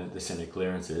top in the centre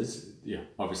clearances,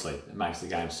 obviously it makes the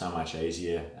game so much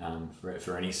easier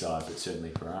for any side, but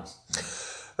certainly for us.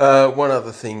 One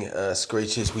other thing,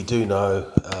 Screech, is we do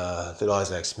know that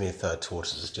Isaac Smith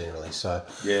tortures us generally. So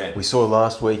we saw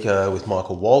last week with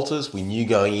Michael Walters, we knew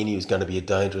going in he was going to be a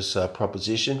dangerous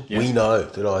proposition. Yep. We know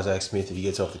that Isaac Smith, if he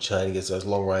gets off the chain and gets those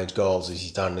long-range goals as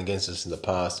he's done against us in the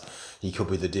past, he could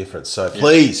be the difference. So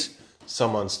please,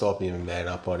 someone stop him and man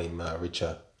up on him,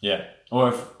 Richo. Yeah. Or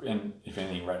if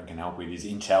anything Ratton can help with is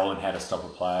intel on how to stop a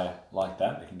player like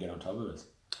that can get on top of us.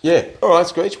 Yeah. All right,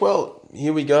 Screech. Well,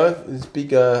 here we go. There's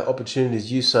big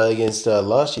opportunities, you say, against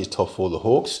last year's top four, the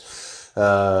Hawks.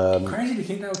 Crazy to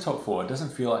think they were top four. It doesn't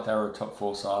feel like they were a top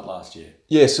four side last year.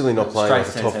 Yeah, certainly not playing like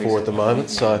the top four at the moment.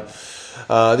 So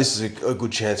this is a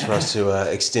good chance for us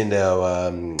to extend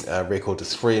our record to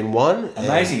 3-1.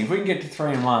 Amazing. If we can get to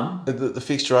 3-1. The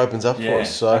fixture opens up for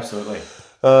us. So, absolutely.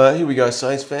 Here we go,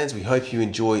 Saints fans. We hope you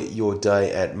enjoy your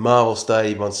day at Marvel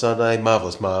Stadium on Sunday.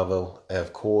 Marvellous Marvel,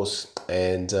 of course.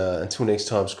 And until next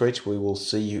time, Screech, we will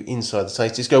see you inside the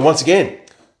Saints Disco once again.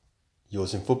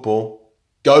 Yours in football.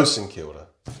 Go St Kilda.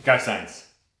 Go Saints.